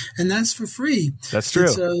concerned, and that's for free. That's true.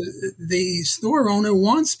 The store owner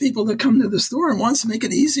wants people to come to the store and wants to make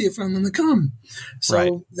it easier for them to come.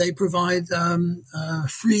 So they provide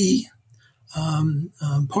free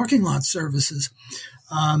parking lot services.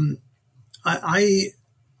 I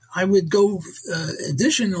would go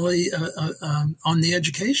additionally on the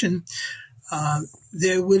education.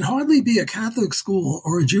 There would hardly be a Catholic school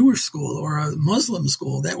or a Jewish school or a Muslim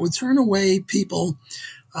school that would turn away people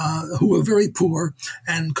who were very poor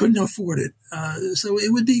and couldn't afford it. So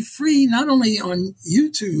it would be free not only on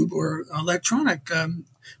YouTube or electronic,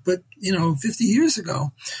 but 50 years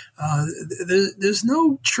ago, there's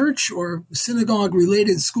no church or synagogue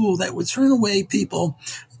related school that would turn away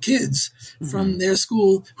kids from their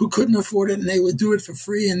school who couldn't afford it, and they would do it for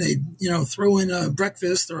free, and they'd throw in a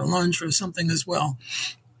breakfast or a lunch or something as well.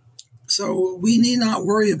 So we need not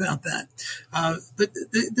worry about that. But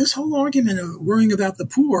this whole argument of worrying about the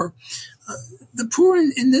poor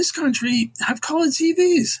in this country have colored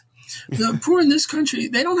TVs. The poor in this country,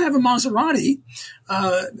 they don't have a Maserati,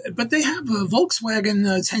 but they have a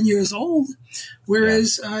Volkswagen 10 years old,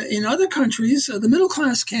 whereas in other countries, the middle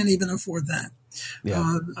class can't even afford that.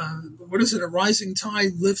 Yeah. What is it? A rising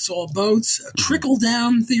tide lifts all boats. A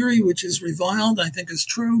trickle-down theory, which is reviled, I think is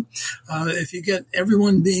true. If you get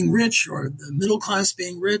everyone being rich or the middle class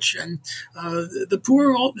being rich, and the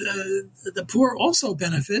poor also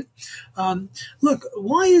benefit. Look,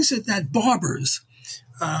 why is it that barbers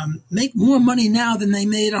make more money now than they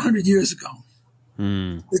made 100 years ago?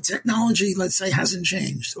 The technology, let's say, hasn't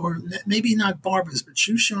changed, or maybe not barbers, but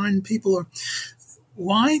shoe shine people are.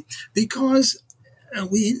 Why? Because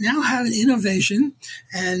we now have an innovation,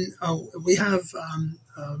 and we have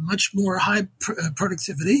much more high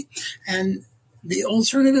productivity, and the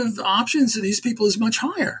alternative options to these people is much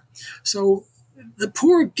higher. So the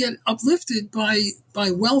poor get uplifted by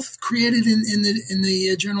wealth created in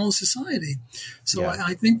the general society. So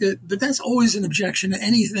I think but that's always an objection to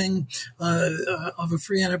anything of a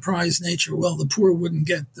free enterprise nature. Well, the poor wouldn't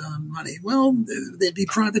get money. Well, there'd be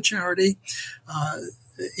private charity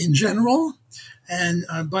in general. And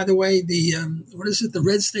by the way, the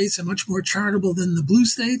red states are much more charitable than the blue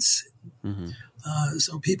states. Mm-hmm.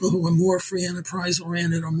 So people who are more free enterprise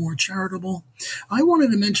oriented are more charitable. I wanted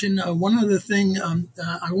to mention one other thing.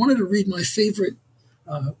 I wanted to read my favorite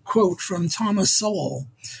quote from Thomas Sowell,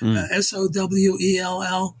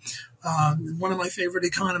 Sowell, one of my favorite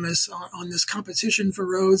economists on this competition for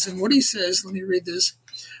roads. And what he says, let me read this.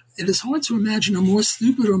 It is hard to imagine a more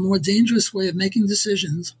stupid or more dangerous way of making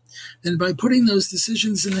decisions than by putting those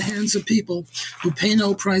decisions in the hands of people who pay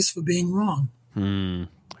no price for being wrong.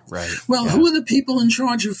 Right. Well, who are the people in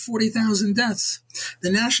charge of 40,000 deaths?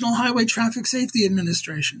 The National Highway Traffic Safety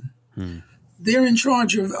Administration. They're in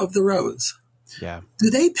charge of the roads. Yeah. Do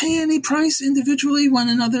they pay any price individually when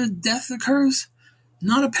another death occurs?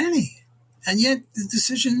 Not a penny. And yet the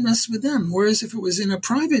decision rests with them. Whereas if it was in a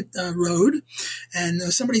private road and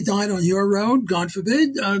somebody died on your road, God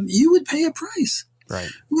forbid, you would pay a price. Right.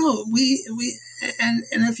 Well, and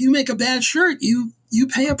if you make a bad shirt, you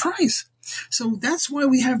pay a price. So that's why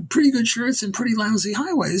we have pretty good shirts and pretty lousy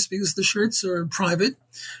highways, because the shirts are private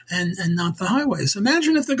and not the highways.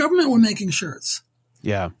 Imagine if the government were making shirts.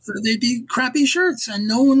 Yeah. They'd be crappy shirts and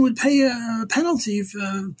no one would pay a penalty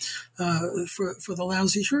for the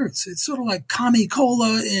lousy shirts. It's sort of like Commie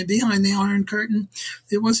Cola behind the Iron Curtain.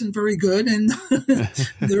 It wasn't very good, and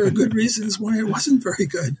there are good reasons why it wasn't very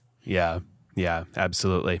good. Yeah. Yeah,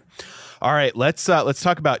 absolutely. All right, let's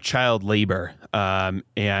talk about child labor.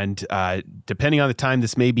 And depending on the time,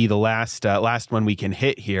 this may be the last one we can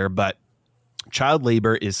hit here, but child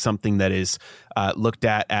labor is something that is looked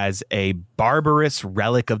at as a barbarous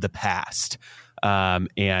relic of the past. And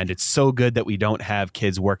it's so good that we don't have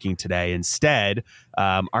kids working today. Instead,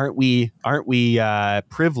 aren't we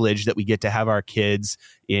privileged that we get to have our kids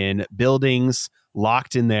in buildings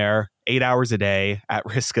locked in there 8 hours a day at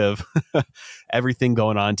risk of everything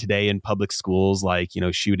going on today in public schools, like,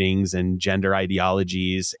 shootings and gender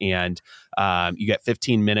ideologies. And you get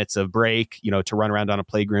 15 minutes of break, to run around on a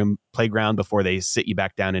playground before they sit you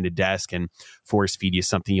back down in a desk and force feed you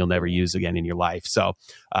something you'll never use again in your life. So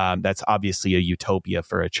that's obviously a utopia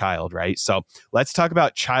for a child, right? So let's talk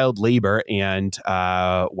about child labor and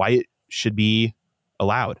why it should be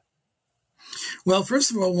allowed. Well,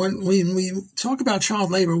 first of all, when we talk about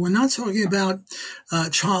child labor, we're not talking about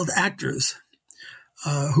child actors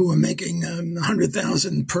who are making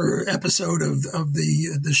 $100,000 per episode of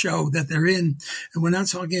the show that they're in, and we're not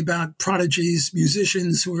talking about prodigies,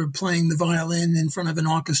 musicians who are playing the violin in front of an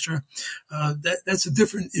orchestra. That's a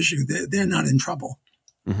different issue. They're not in trouble.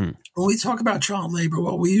 Mm-hmm. When we talk about child labor,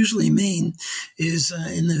 what we usually mean is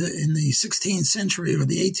in the 16th century or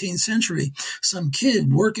the 18th century, some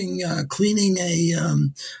kid working cleaning a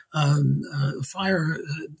fire,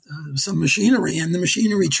 some machinery, and the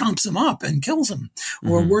machinery chomps him up and kills him,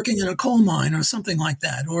 or working in a coal mine or something like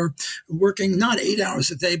that, or working not 8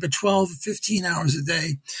 hours a day, but 12, 15 hours a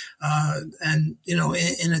day, and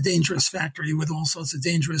in a dangerous factory with all sorts of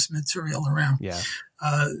dangerous material around. Yeah.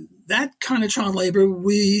 That kind of child labor,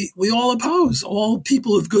 we all oppose. All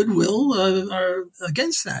people of goodwill are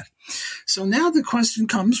against that. So now the question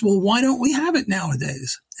comes, well, why don't we have it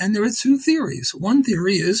nowadays? And there are two theories. One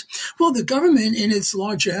theory is, well, the government in its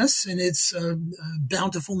largesse and its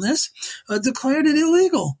bountifulness declared it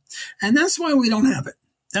illegal. And that's why we don't have it.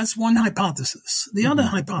 That's one hypothesis. The other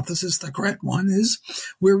hypothesis, the correct one, is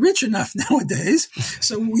we're rich enough nowadays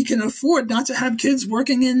so we can afford not to have kids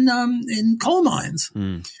working in coal mines.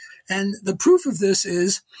 And the proof of this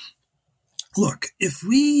is, look, if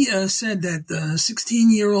we said that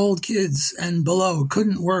 16-year-old kids and below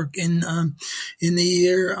couldn't work in the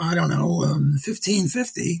year,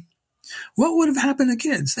 1550, what would have happened to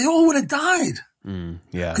kids? They all would have died.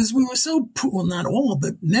 Yeah. Because we were so poor, well, not all,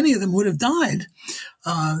 but many of them would have died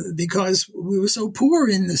because we were so poor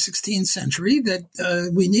in the 16th century that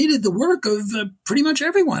we needed the work of pretty much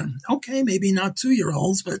everyone. Okay, maybe not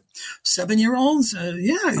 2-year-olds, but 7-year-olds,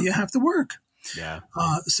 you have to work. Yeah.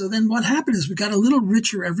 So then what happened is we got a little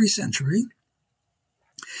richer every century.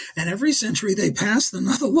 And every century they passed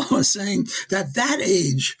another law saying that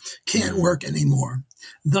age can't work anymore,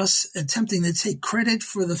 thus attempting to take credit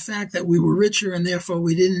for the fact that we were richer and therefore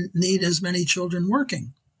we didn't need as many children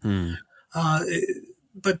working.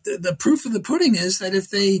 But the proof of the pudding is that if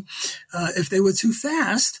they were too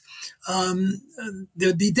fast,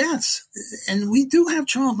 there'd be deaths. And we do have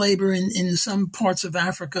child labor in some parts of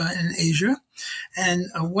Africa and Asia. And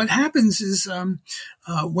what happens is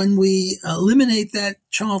when we eliminate that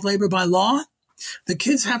child labor by law, the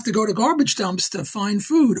kids have to go to garbage dumps to find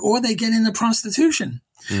food, or they get into prostitution.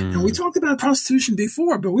 And we talked about prostitution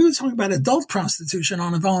before, but we were talking about adult prostitution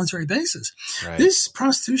on a voluntary basis. Right. This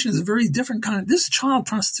prostitution is a very different kind. This is child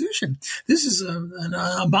prostitution. This is an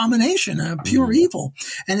abomination, a pure evil.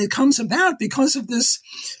 And it comes about because of this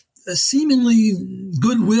seemingly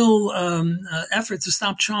goodwill effort to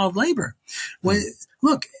stop child labor.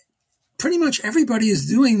 Look, pretty much everybody is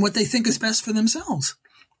doing what they think is best for themselves.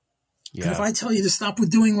 Yeah. And if I tell you to stop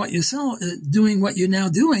with doing what you're now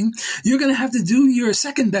doing, you're going to have to do your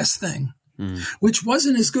second best thing, which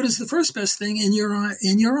wasn't as good as the first best thing in your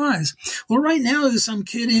eyes. Well, right now there's some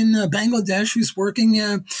kid in Bangladesh who's working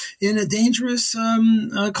in a dangerous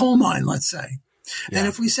coal mine, let's say. Yeah. And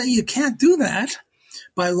if we say you can't do that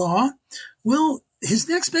by law, well, his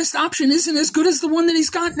next best option isn't as good as the one that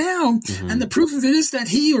he's got now. And the proof of it is that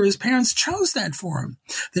he or his parents chose that for him.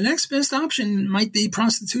 The next best option might be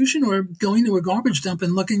prostitution or going to a garbage dump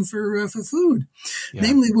and looking for food. Yeah.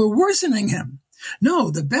 Namely, we're worsening him.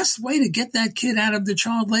 No, the best way to get that kid out of the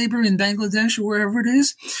child labor in Bangladesh or wherever it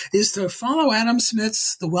is to follow Adam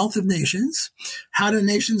Smith's The Wealth of Nations. How do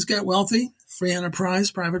nations get wealthy? Free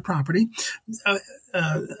enterprise, private property,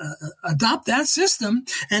 adopt that system,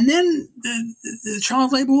 and then the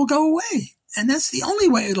child labor will go away. And that's the only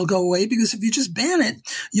way it'll go away, because if you just ban it,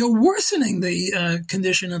 you're worsening the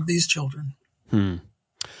condition of these children.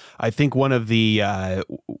 I think one of the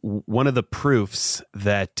proofs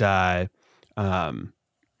that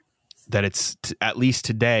that it's at least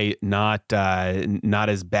today not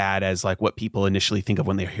as bad as like what people initially think of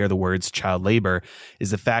when they hear the words child labor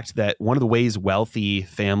is the fact that one of the ways wealthy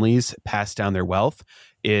families pass down their wealth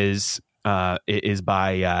is by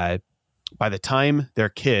the time their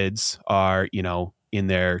kids are, in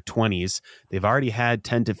their 20s, they've already had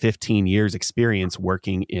 10 to 15 years experience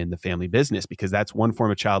working in the family business, because that's one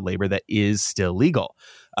form of child labor that is still legal.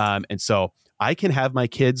 And so I can have my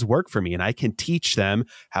kids work for me, and I can teach them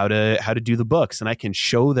how to do the books, and I can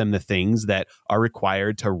show them the things that are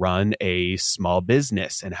required to run a small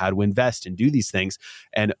business and how to invest and do these things.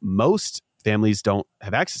 And most families don't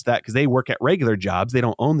have access to that because they work at regular jobs. They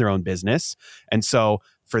don't own their own business. And so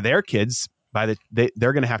for their kids,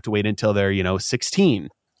 they're going to have to wait until they're 16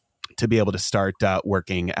 to be able to start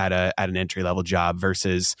working at an entry level job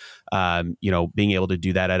versus being able to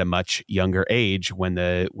do that at a much younger age when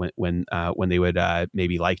they would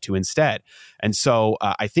maybe like to instead. And so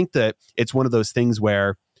I think that it's one of those things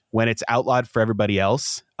where when it's outlawed for everybody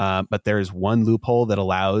else, but there's one loophole that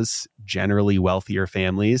allows generally wealthier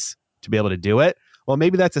families to be able to do it, well,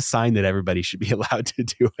 maybe that's a sign that everybody should be allowed to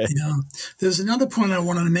do it. Yeah. There's another point I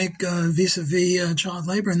wanted to make vis-a-vis child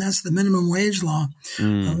labor, and that's the minimum wage law.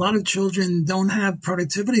 A lot of children don't have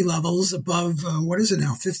productivity levels above, what is it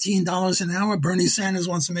now, $15 an hour? Bernie Sanders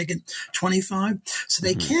wants to make it $25. So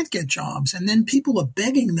they can't get jobs. And then people are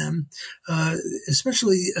begging them,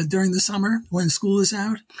 especially during the summer when school is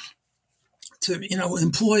out, to,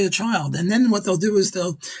 employ a child. And then what they'll do is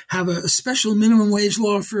they'll have a special minimum wage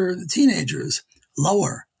law for teenagers,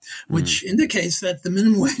 lower, which indicates that the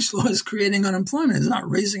minimum wage law is creating unemployment. It's not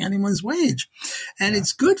raising anyone's wage. And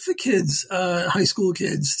it's good for kids, high school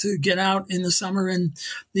kids, to get out in the summer and,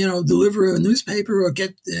 deliver a newspaper or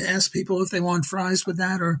ask people if they want fries with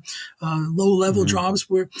that, or low-level jobs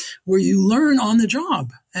where you learn on the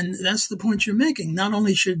job. And that's the point you're making. Not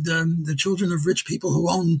only should the children of rich people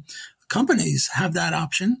who own companies have that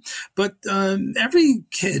option, but every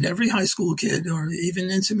kid, every high school kid, or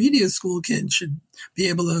even intermediate school kid should be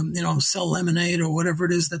able to, sell lemonade or whatever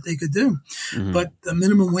it is that they could do. But the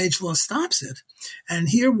minimum wage law stops it. And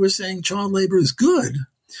here we're saying child labor is good,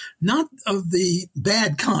 not of the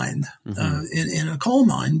bad kind in a coal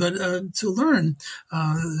mine, but to learn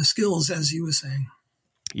the skills, as you were saying.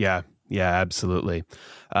 Yeah, absolutely.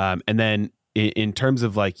 And then in terms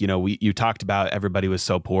of you talked about everybody was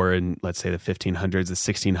so poor in, let's say, the 1500s, the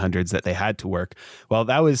 1600s, that they had to work. Well,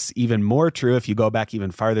 that was even more true if you go back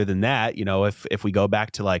even farther than that. If we go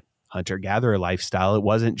back to like hunter-gatherer lifestyle, it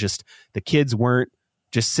wasn't just, the kids weren't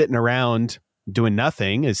just sitting around doing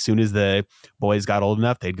nothing. As soon as the boys got old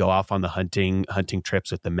enough, they'd go off on the hunting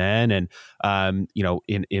trips with the men. And,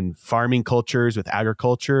 in farming cultures with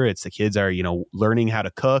agriculture, it's the kids are, learning how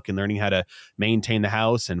to cook and learning how to maintain the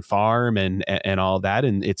house and farm and all that.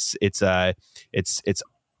 And it's a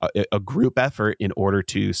group effort in order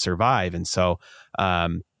to survive. And so,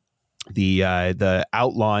 the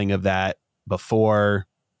outlawing of that before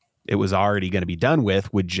it was already going to be done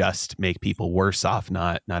with would just make people worse off,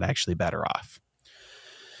 not actually better off.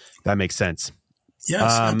 That makes sense. Yes,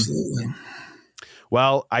 absolutely.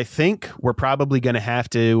 Well, I think we're probably going to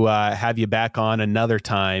have you back on another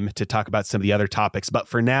time to talk about some of the other topics. But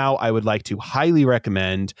for now, I would like to highly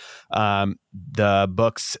recommend the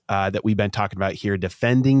books that we've been talking about here,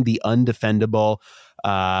 Defending the Undefendable.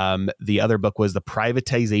 The other book was The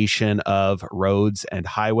Privatization of Roads and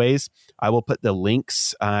Highways. I will put the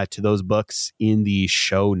links to those books in the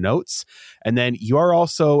show notes. And then you are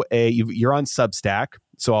also you're on Substack.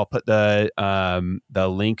 So I'll put the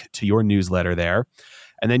link to your newsletter there.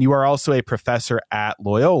 And then you are also a professor at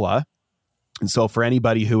Loyola. And so for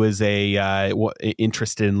anybody who is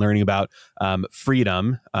interested in learning about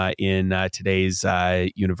freedom in today's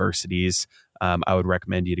universities, I would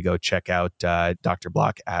recommend you to go check out Dr.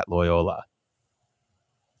 Block at Loyola.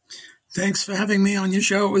 Thanks for having me on your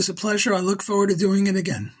show. It was a pleasure. I look forward to doing it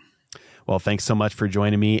again. Well, thanks so much for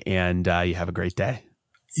joining me, and you have a great day.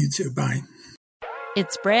 You too. Bye.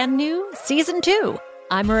 It's brand new, Season 2.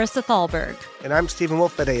 I'm Marissa Thalberg. And I'm Stephen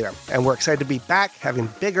Wolf-Bedeta, and we're excited to be back having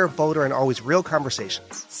bigger, bolder, and always real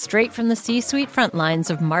conversations. Straight from the C-suite front lines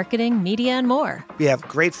of marketing, media, and more. We have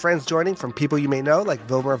great friends joining from people you may know, like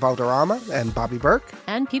Vilmer Valderrama and Bobby Burke.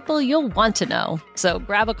 And people you'll want to know. So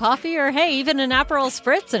grab a coffee or, hey, even an Aperol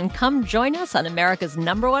Spritz and come join us on America's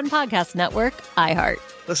 #1 podcast network, iHeart.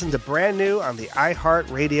 Listen to Brand New on the iHeart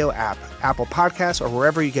Radio app, Apple Podcasts, or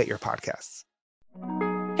wherever you get your podcasts.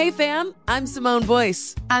 Hey fam, I'm Simone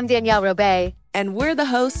Boyce. I'm Danielle Robay. And we're the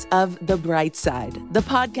hosts of The Bright Side, the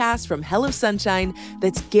podcast from Hello Sunshine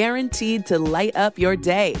that's guaranteed to light up your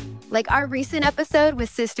day. Like our recent episode with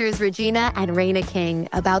sisters Regina and Raina King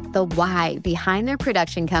about the why behind their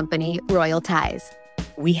production company, Royal Ties.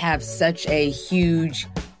 We have such a huge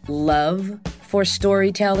love for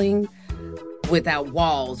storytelling without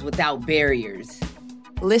walls, without barriers.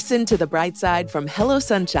 Listen to The Bright Side from Hello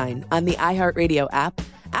Sunshine on the iHeartRadio app,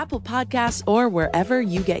 Apple Podcasts, or wherever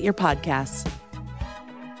you get your podcasts.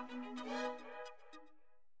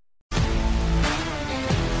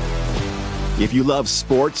 If you love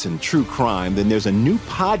sports and true crime, then there's a new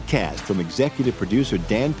podcast from executive producer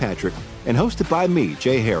Dan Patrick and hosted by me,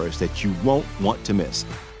 Jay Harris, that you won't want to miss.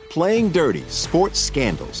 Playing Dirty: Sports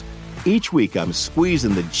Scandals. Each week, I'm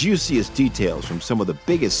squeezing the juiciest details from some of the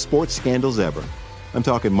biggest sports scandals ever. I'm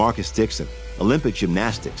talking Marcus Dixon, Olympic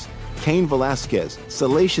gymnastics, Cain Velasquez,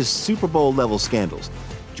 salacious Super Bowl-level scandals.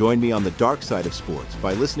 Join me on the dark side of sports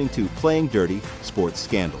by listening to Playing Dirty: Sports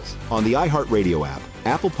Scandals on the iHeartRadio app,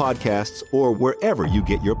 Apple Podcasts, or wherever you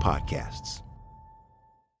get your podcasts.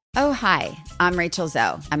 Oh, hi, I'm Rachel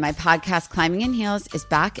Zoe, and my podcast, Climbing in Heels, is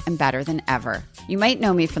back and better than ever. You might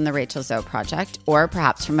know me from the Rachel Zoe Project, or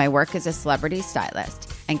perhaps from my work as a celebrity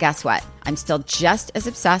stylist. And guess what? I'm still just as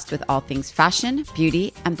obsessed with all things fashion,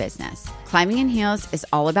 beauty, and business. Climbing in Heels is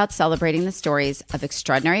all about celebrating the stories of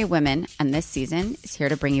extraordinary women, and this season is here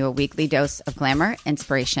to bring you a weekly dose of glamour,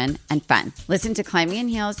 inspiration, and fun. Listen to Climbing in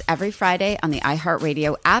Heels every Friday on the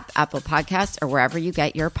iHeartRadio app, Apple Podcasts, or wherever you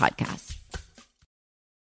get your podcasts.